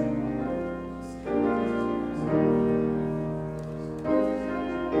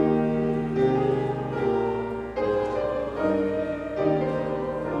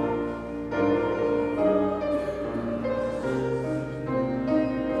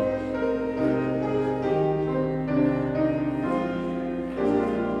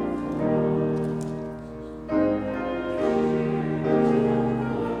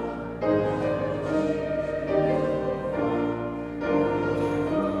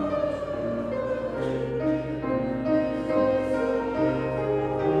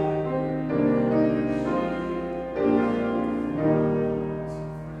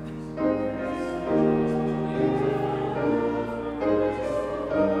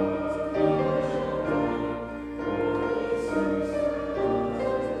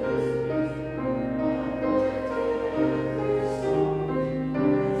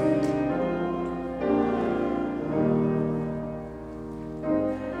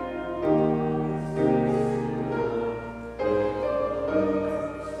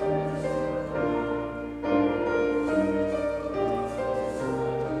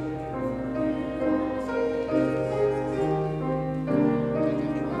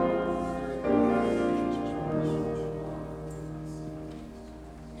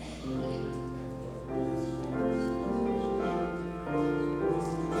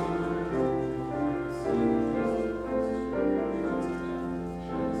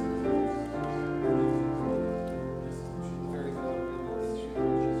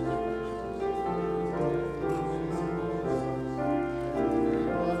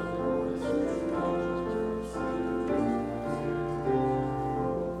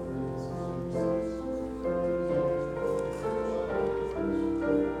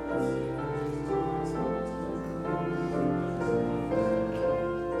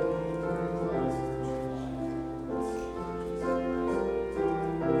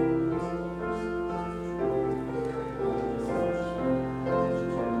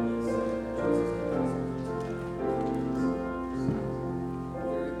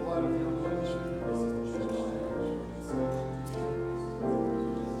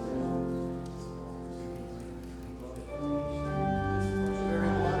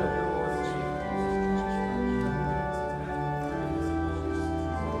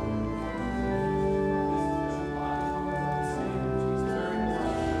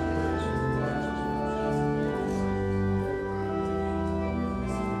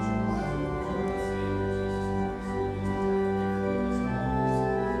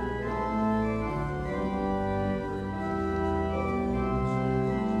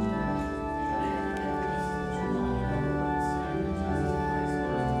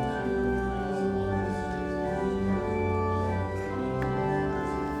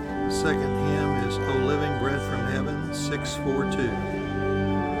 Second hymn is O Living Bread from Heaven, 642.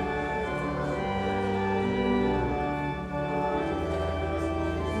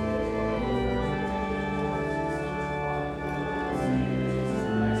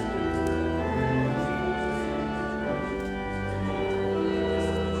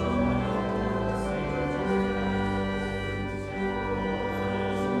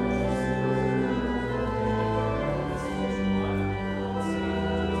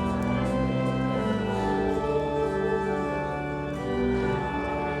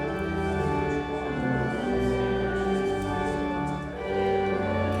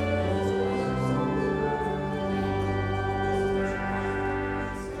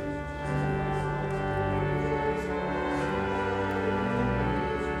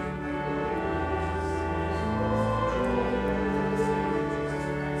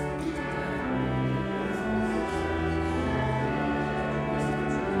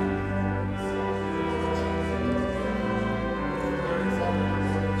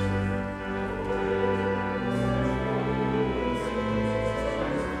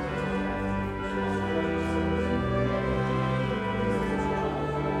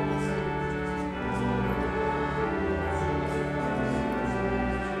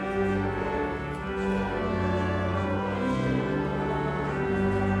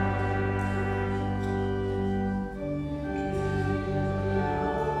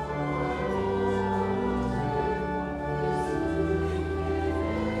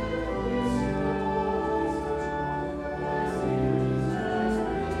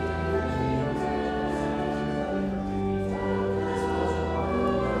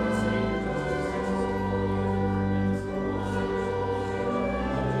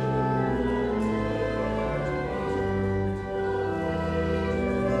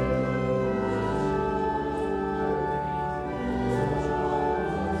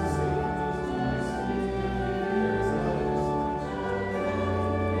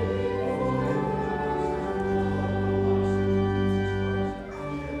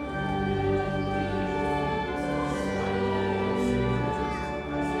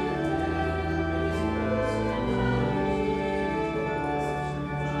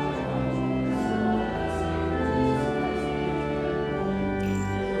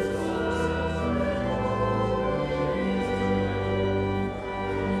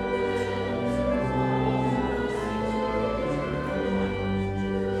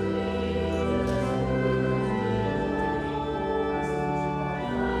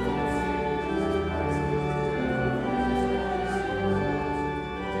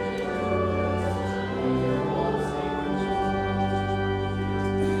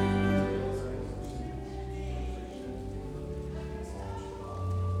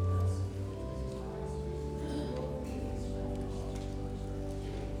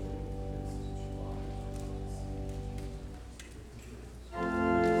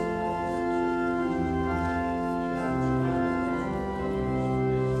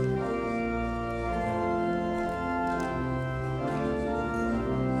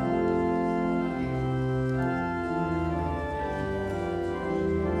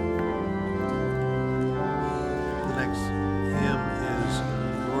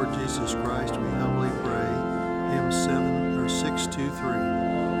 Jesus Christ, we humbly pray. Hymn 623.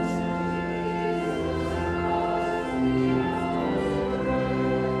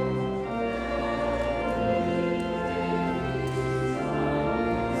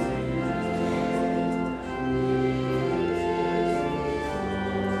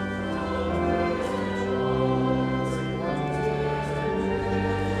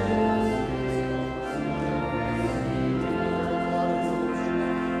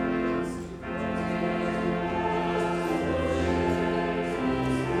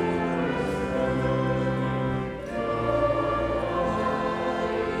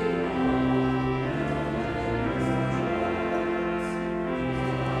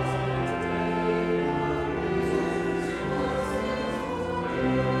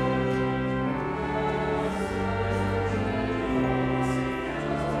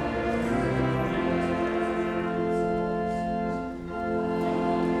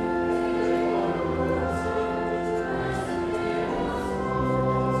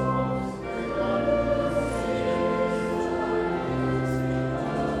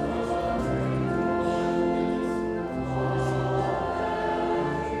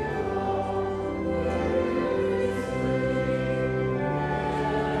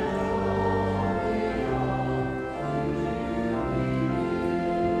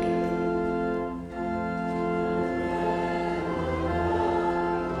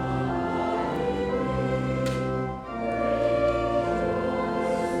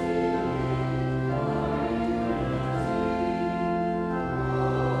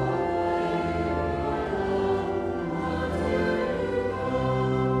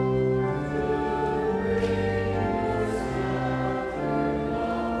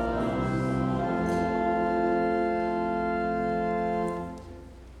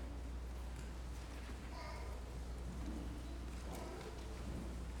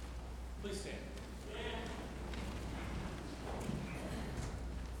 Please stand.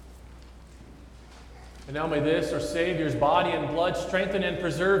 And now may this, our Savior's body and blood, strengthen and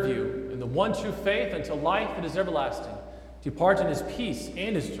preserve you in the one true faith until life that is everlasting. Depart in his peace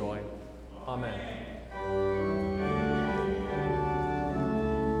and his joy. Amen.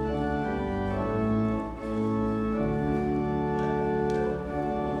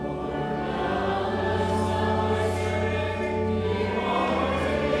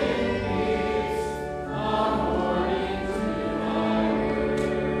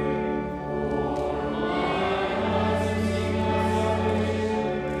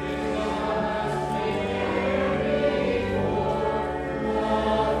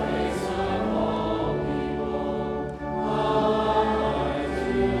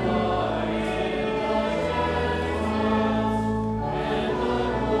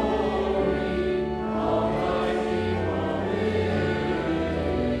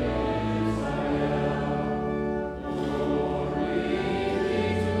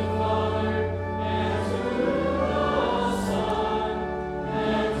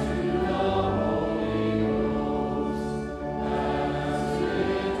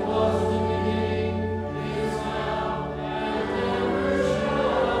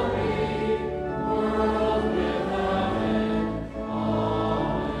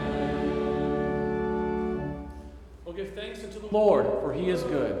 Give thanks unto the Lord, for he is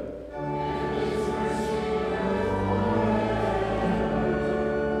good.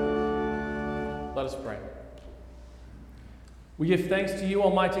 Let us pray. We give thanks to you,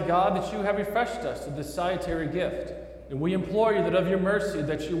 Almighty God, that you have refreshed us with this salutary gift, and we implore you that of your mercy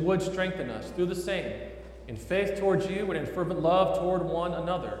that you would strengthen us through the same, in faith towards you and in fervent love toward one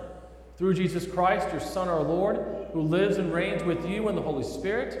another. Through Jesus Christ, your Son, our Lord, who lives and reigns with you in the Holy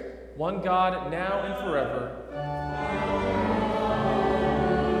Spirit, one God, now and forever.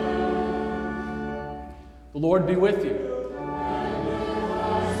 The Lord be with you.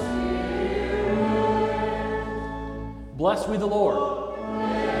 Bless we the Lord.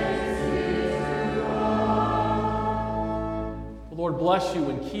 The Lord bless you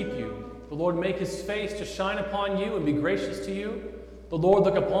and keep you. The Lord make his face to shine upon you and be gracious to you. The Lord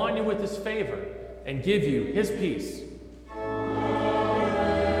look upon you with his favor and give you his peace.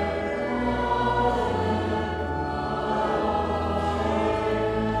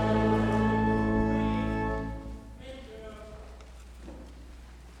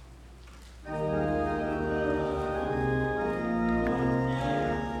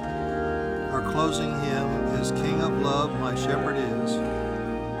 Closing hymn is King of Love, My Shepherd Is,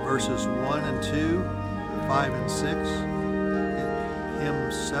 verses 1 and 2, 5 and 6,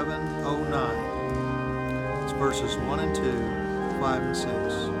 hymn 709. It's verses 1 and 2, 5 and 6.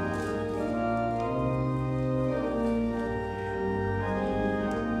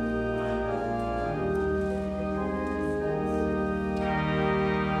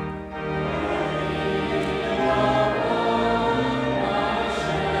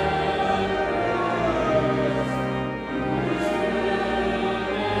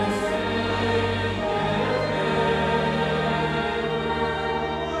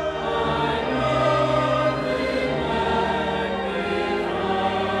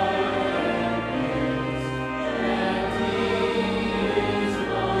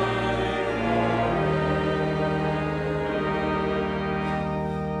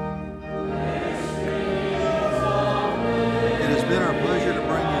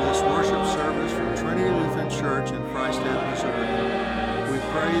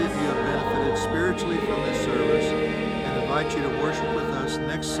 pray that you have benefited spiritually from this service and invite you to worship with us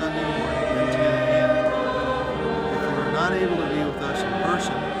next Sunday morning at 10 a.m. If you are not able to be with us in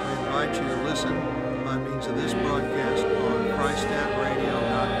person, we invite you to listen by means of this broadcast on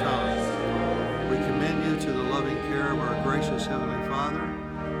FreistattRadio.com. We commend you to the loving care of our gracious Heavenly Father.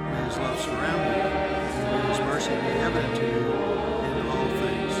 May His love surround you, and may His mercy be evident to you in all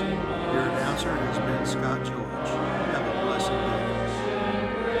things. Your announcer has been Scott George. Have a blessed day.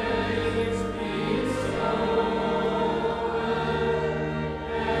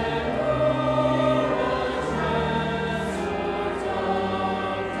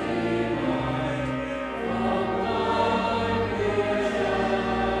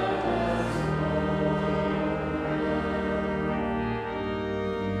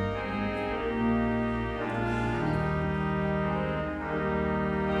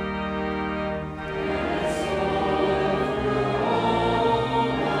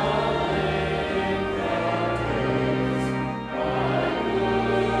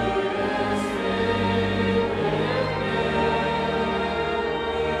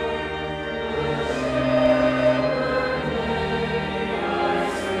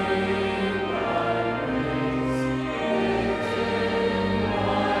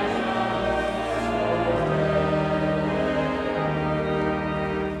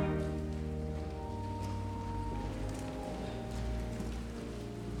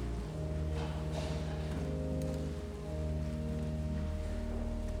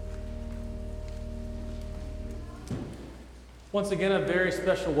 Once again, a very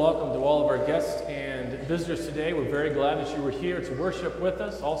special welcome to all of our guests and visitors today. We're very glad that you were here to worship with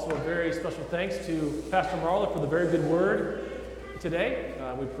us. Also, a very special thanks to Pastor Marla for the very good word today.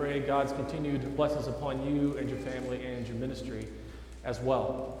 We pray God's continued blessings upon you and your family and your ministry as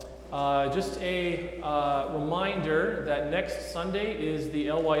well. Just a reminder that next Sunday is the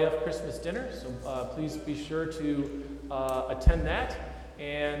LYF Christmas dinner, so please be sure to attend that.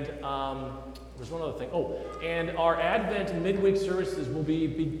 And there's one other thing. Oh, and our Advent midweek services will be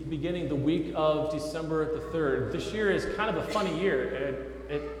beginning the week of December the 3rd. This year is kind of a funny year,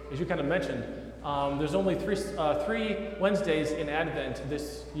 as you kind of mentioned. There's only three Wednesdays in Advent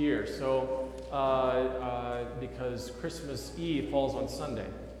this year, so because Christmas Eve falls on Sunday.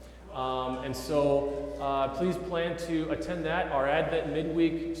 And so please plan to attend that, our Advent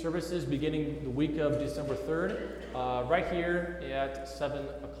midweek services beginning the week of December 3rd, right here at 7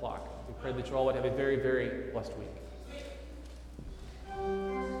 o'clock. We pray that you all would have a very, very blessed week.